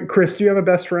Chris, do you have a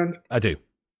best friend? I do.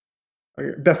 Or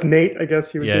your best mate, I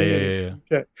guess you would be.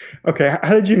 Yeah. Okay.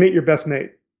 How did you meet your best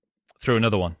mate? Through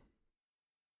another one.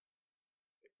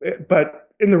 But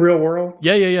in the real world?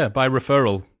 Yeah. By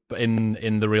referral, but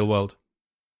in the real world.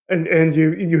 And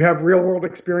you have real world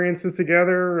experiences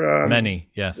together? Many,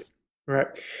 yes. Right.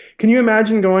 Can you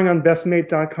imagine going on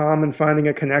bestmate.com and finding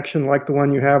a connection like the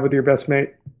one you have with your best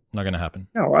mate? Not going to happen.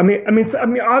 No, I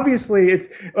mean, obviously, it's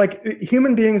like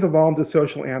human beings evolved as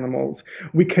social animals.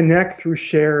 We connect through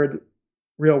shared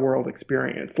real world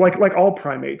experience, like all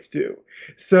primates do.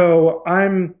 So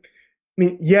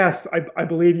yes, I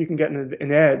believe you can get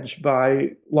an edge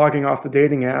by logging off the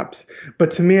dating apps,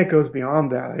 but to me it goes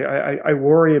beyond that. I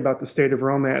worry about the state of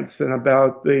romance and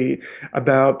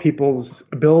about people's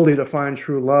ability to find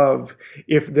true love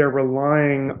if they're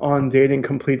relying on dating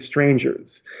complete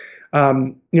strangers.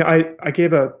 I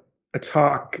gave a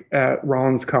talk at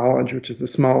Rollins College, which is a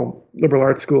small liberal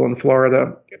arts school in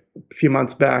Florida, a few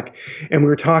months back, and we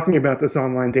were talking about this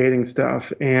online dating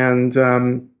stuff. And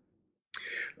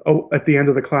at the end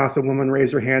of the class, a woman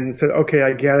raised her hand and said, "Okay,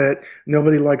 I get it.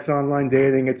 Nobody likes online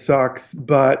dating. It sucks.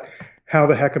 But how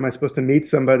the heck am I supposed to meet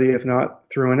somebody if not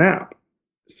through an app?"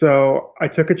 So I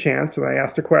took a chance and I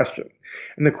asked a question.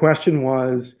 And the question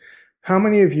was, how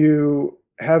many of you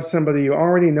have somebody you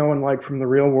already know and like from the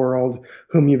real world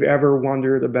whom you've ever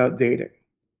wondered about dating?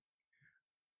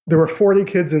 There were 40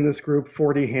 kids in this group,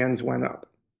 40 hands went up.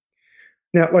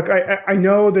 Now, look, I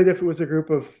know that if it was a group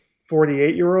of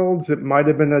 48-year-olds, it might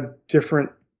have been a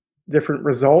different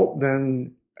result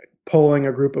than polling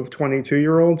a group of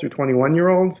 22-year-olds or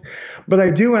 21-year-olds. But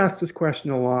I do ask this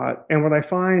question a lot. And what I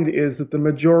find is that the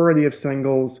majority of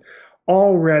singles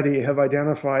already have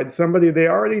identified somebody they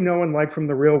already know and like from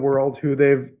the real world who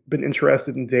they've been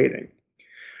interested in dating.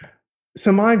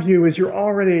 So my view is you're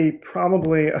already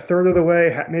probably a third of the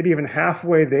way, maybe even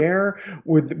halfway there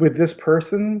with this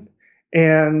person.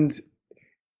 And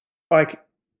like,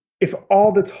 if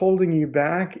all that's holding you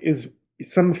back is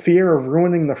some fear of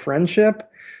ruining the friendship,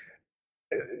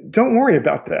 don't worry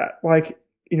about that. Like,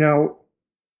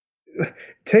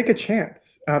 take a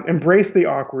chance, embrace the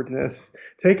awkwardness,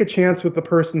 take a chance with the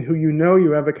person who you know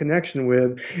you have a connection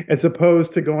with, as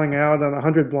opposed to going out on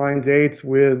 100 blind dates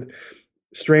with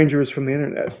strangers from the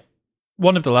internet.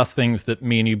 One of the last things that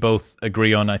me and you both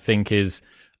agree on, I think, is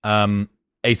a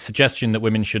suggestion that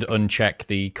women should uncheck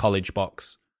the college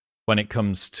box when it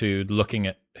comes to looking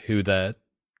at who they're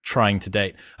trying to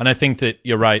date. And I think that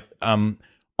you're right.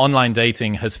 Online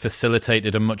dating has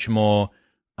facilitated a much more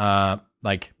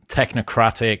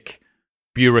technocratic,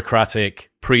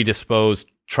 bureaucratic, predisposed,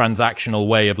 transactional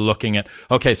way of looking at,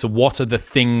 okay, so what are the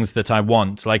things that I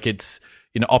want? Like, it's,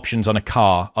 options on a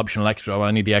car, optional extra,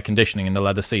 I need the air conditioning and the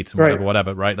leather seats and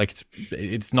whatever, right? Like,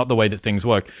 it's not the way that things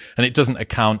work. And it doesn't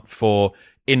account for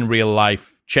in real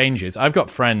life changes. I've got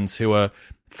friends who are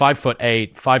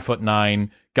 5'8", 5'9",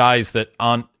 guys that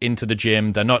aren't into the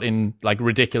gym. They're not in like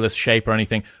ridiculous shape or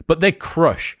anything, but they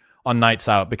crush on nights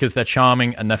out because they're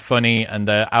charming and they're funny and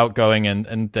they're outgoing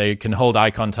and they can hold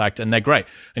eye contact and they're great.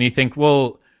 And you think,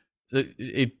 well,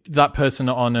 that person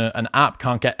on an app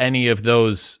can't get any of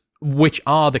those, which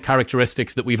are the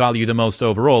characteristics that we value the most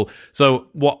overall. So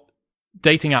what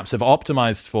dating apps have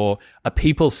optimized for are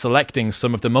people selecting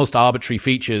some of the most arbitrary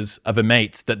features of a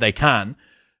mate that they can,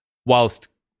 whilst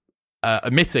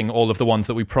omitting all of the ones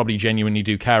that we probably genuinely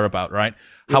do care about, right?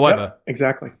 However,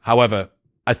 exactly. However,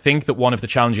 I think that one of the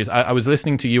challenges, I was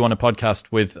listening to you on a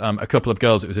podcast with a couple of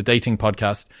girls. It was a dating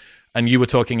podcast. and you were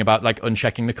talking about like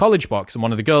unchecking the college box. And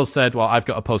one of the girls said, well, I've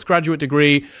got a postgraduate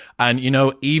degree. And,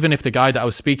 even if the guy that I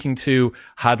was speaking to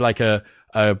had like a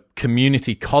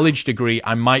community college degree,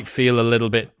 I might feel a little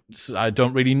bit, I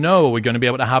don't really know, are we going to be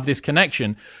able to have this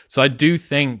connection? So I do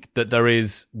think that there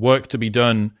is work to be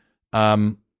done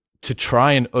to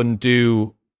try and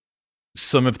undo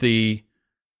some of the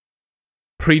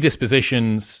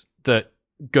predispositions that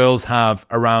girls have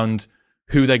around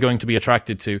who they're going to be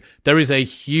attracted to. There is a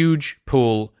huge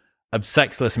pool of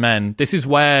sexless men. This is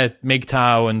where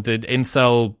MGTOW and the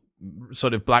incel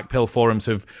sort of black pill forums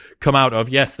have come out of.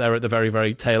 Yes, they're at the very,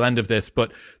 very tail end of this,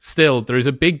 but still, there is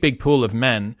a big, big pool of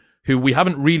men who we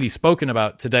haven't really spoken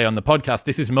about today on the podcast.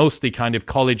 This is mostly kind of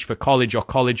college for college or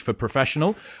college for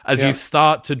professional. As you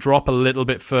start to drop a little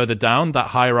bit further down that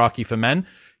hierarchy for men,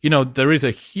 there is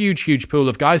a huge, huge pool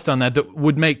of guys down there that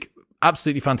would make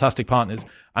absolutely fantastic partners,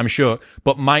 I'm sure,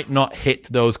 but might not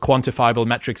hit those quantifiable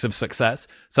metrics of success.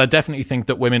 So I definitely think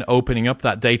that women opening up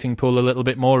that dating pool a little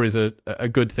bit more is a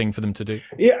good thing for them to do.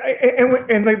 Yeah,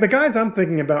 and the guys I'm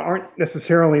thinking about aren't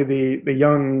necessarily the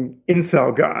young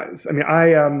incel guys. I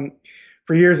mean,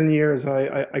 for years and years,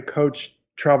 I coached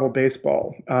travel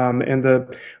baseball, and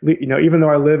even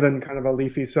though I live in kind of a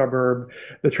leafy suburb,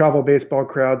 the travel baseball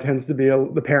crowd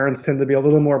the parents tend to be a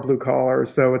little more blue collar,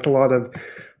 so it's a lot of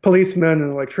policemen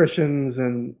and electricians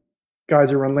and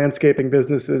guys who run landscaping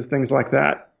businesses, things like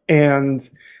that. And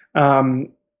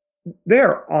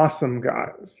they're awesome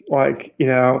guys. Like,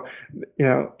 they're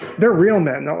real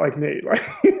men, not like me.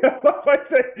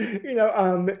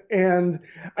 And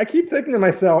I keep thinking to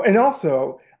myself, and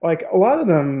also, like, a lot of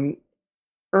them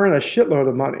earn a shitload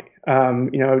of money,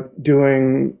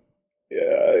 doing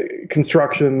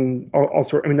construction, all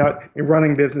sorts. I mean, not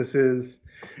running businesses.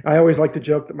 I always like to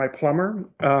joke that my plumber,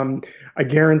 I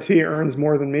guarantee, earns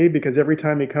more than me, because every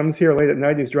time he comes here late at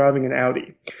night, he's driving an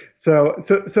Audi. So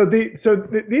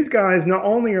these guys, not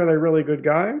only are they really good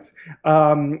guys, a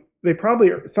lot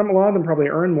of them probably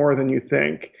earn more than you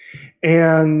think,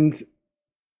 and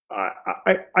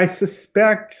I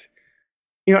suspect,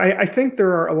 I think there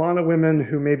are a lot of women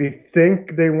who maybe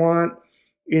think they want,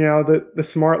 the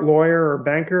smart lawyer or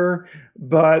banker,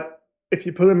 but if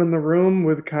you put them in the room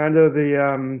with kind of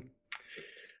the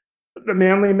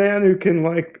manly man who can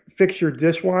like fix your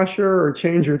dishwasher or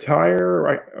change your tire,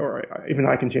 or even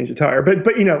I can change a tire, but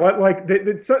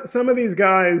some of these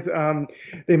guys,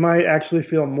 they might actually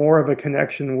feel more of a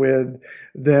connection with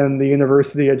than the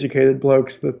university educated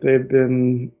blokes that they've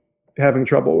been having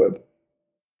trouble with.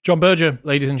 John Birger,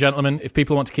 ladies and gentlemen, if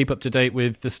people want to keep up to date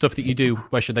with the stuff that you do,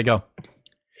 where should they go?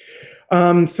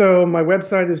 So my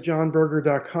website is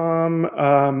johnberger.com.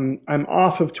 I'm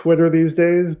off of Twitter these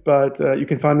days, but you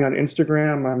can find me on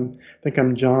Instagram. I think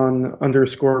I'm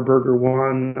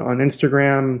John_Berger1 on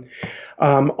Instagram.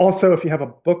 Also, if you have a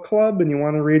book club and you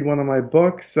want to read one of my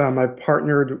books, I've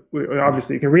partnered.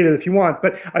 Obviously, you can read it if you want,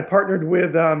 but I partnered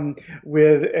with an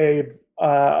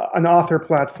author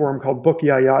platform called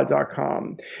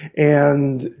bookyaya.com.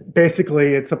 And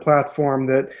basically it's a platform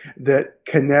that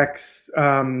connects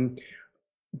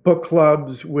book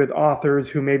clubs with authors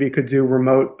who maybe could do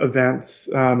remote events,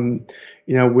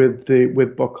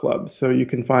 with book clubs. So you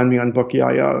can find me on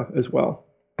Bookyaya as well.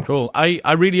 Cool.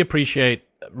 I really appreciate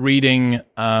reading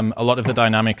a lot of the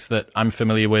dynamics that I'm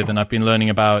familiar with and I've been learning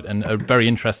about and are very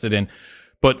interested in.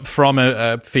 But from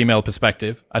a female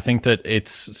perspective, I think that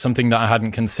it's something that I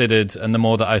hadn't considered. And the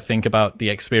more that I think about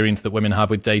the experience that women have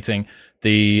with dating,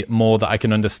 the more that I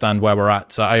can understand where we're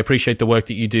at. So I appreciate the work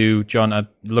that you do, John. I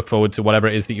look forward to whatever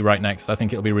it is that you write next. I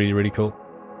think it'll be really, really cool.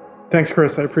 Thanks,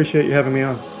 Chris. I appreciate you having me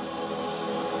on.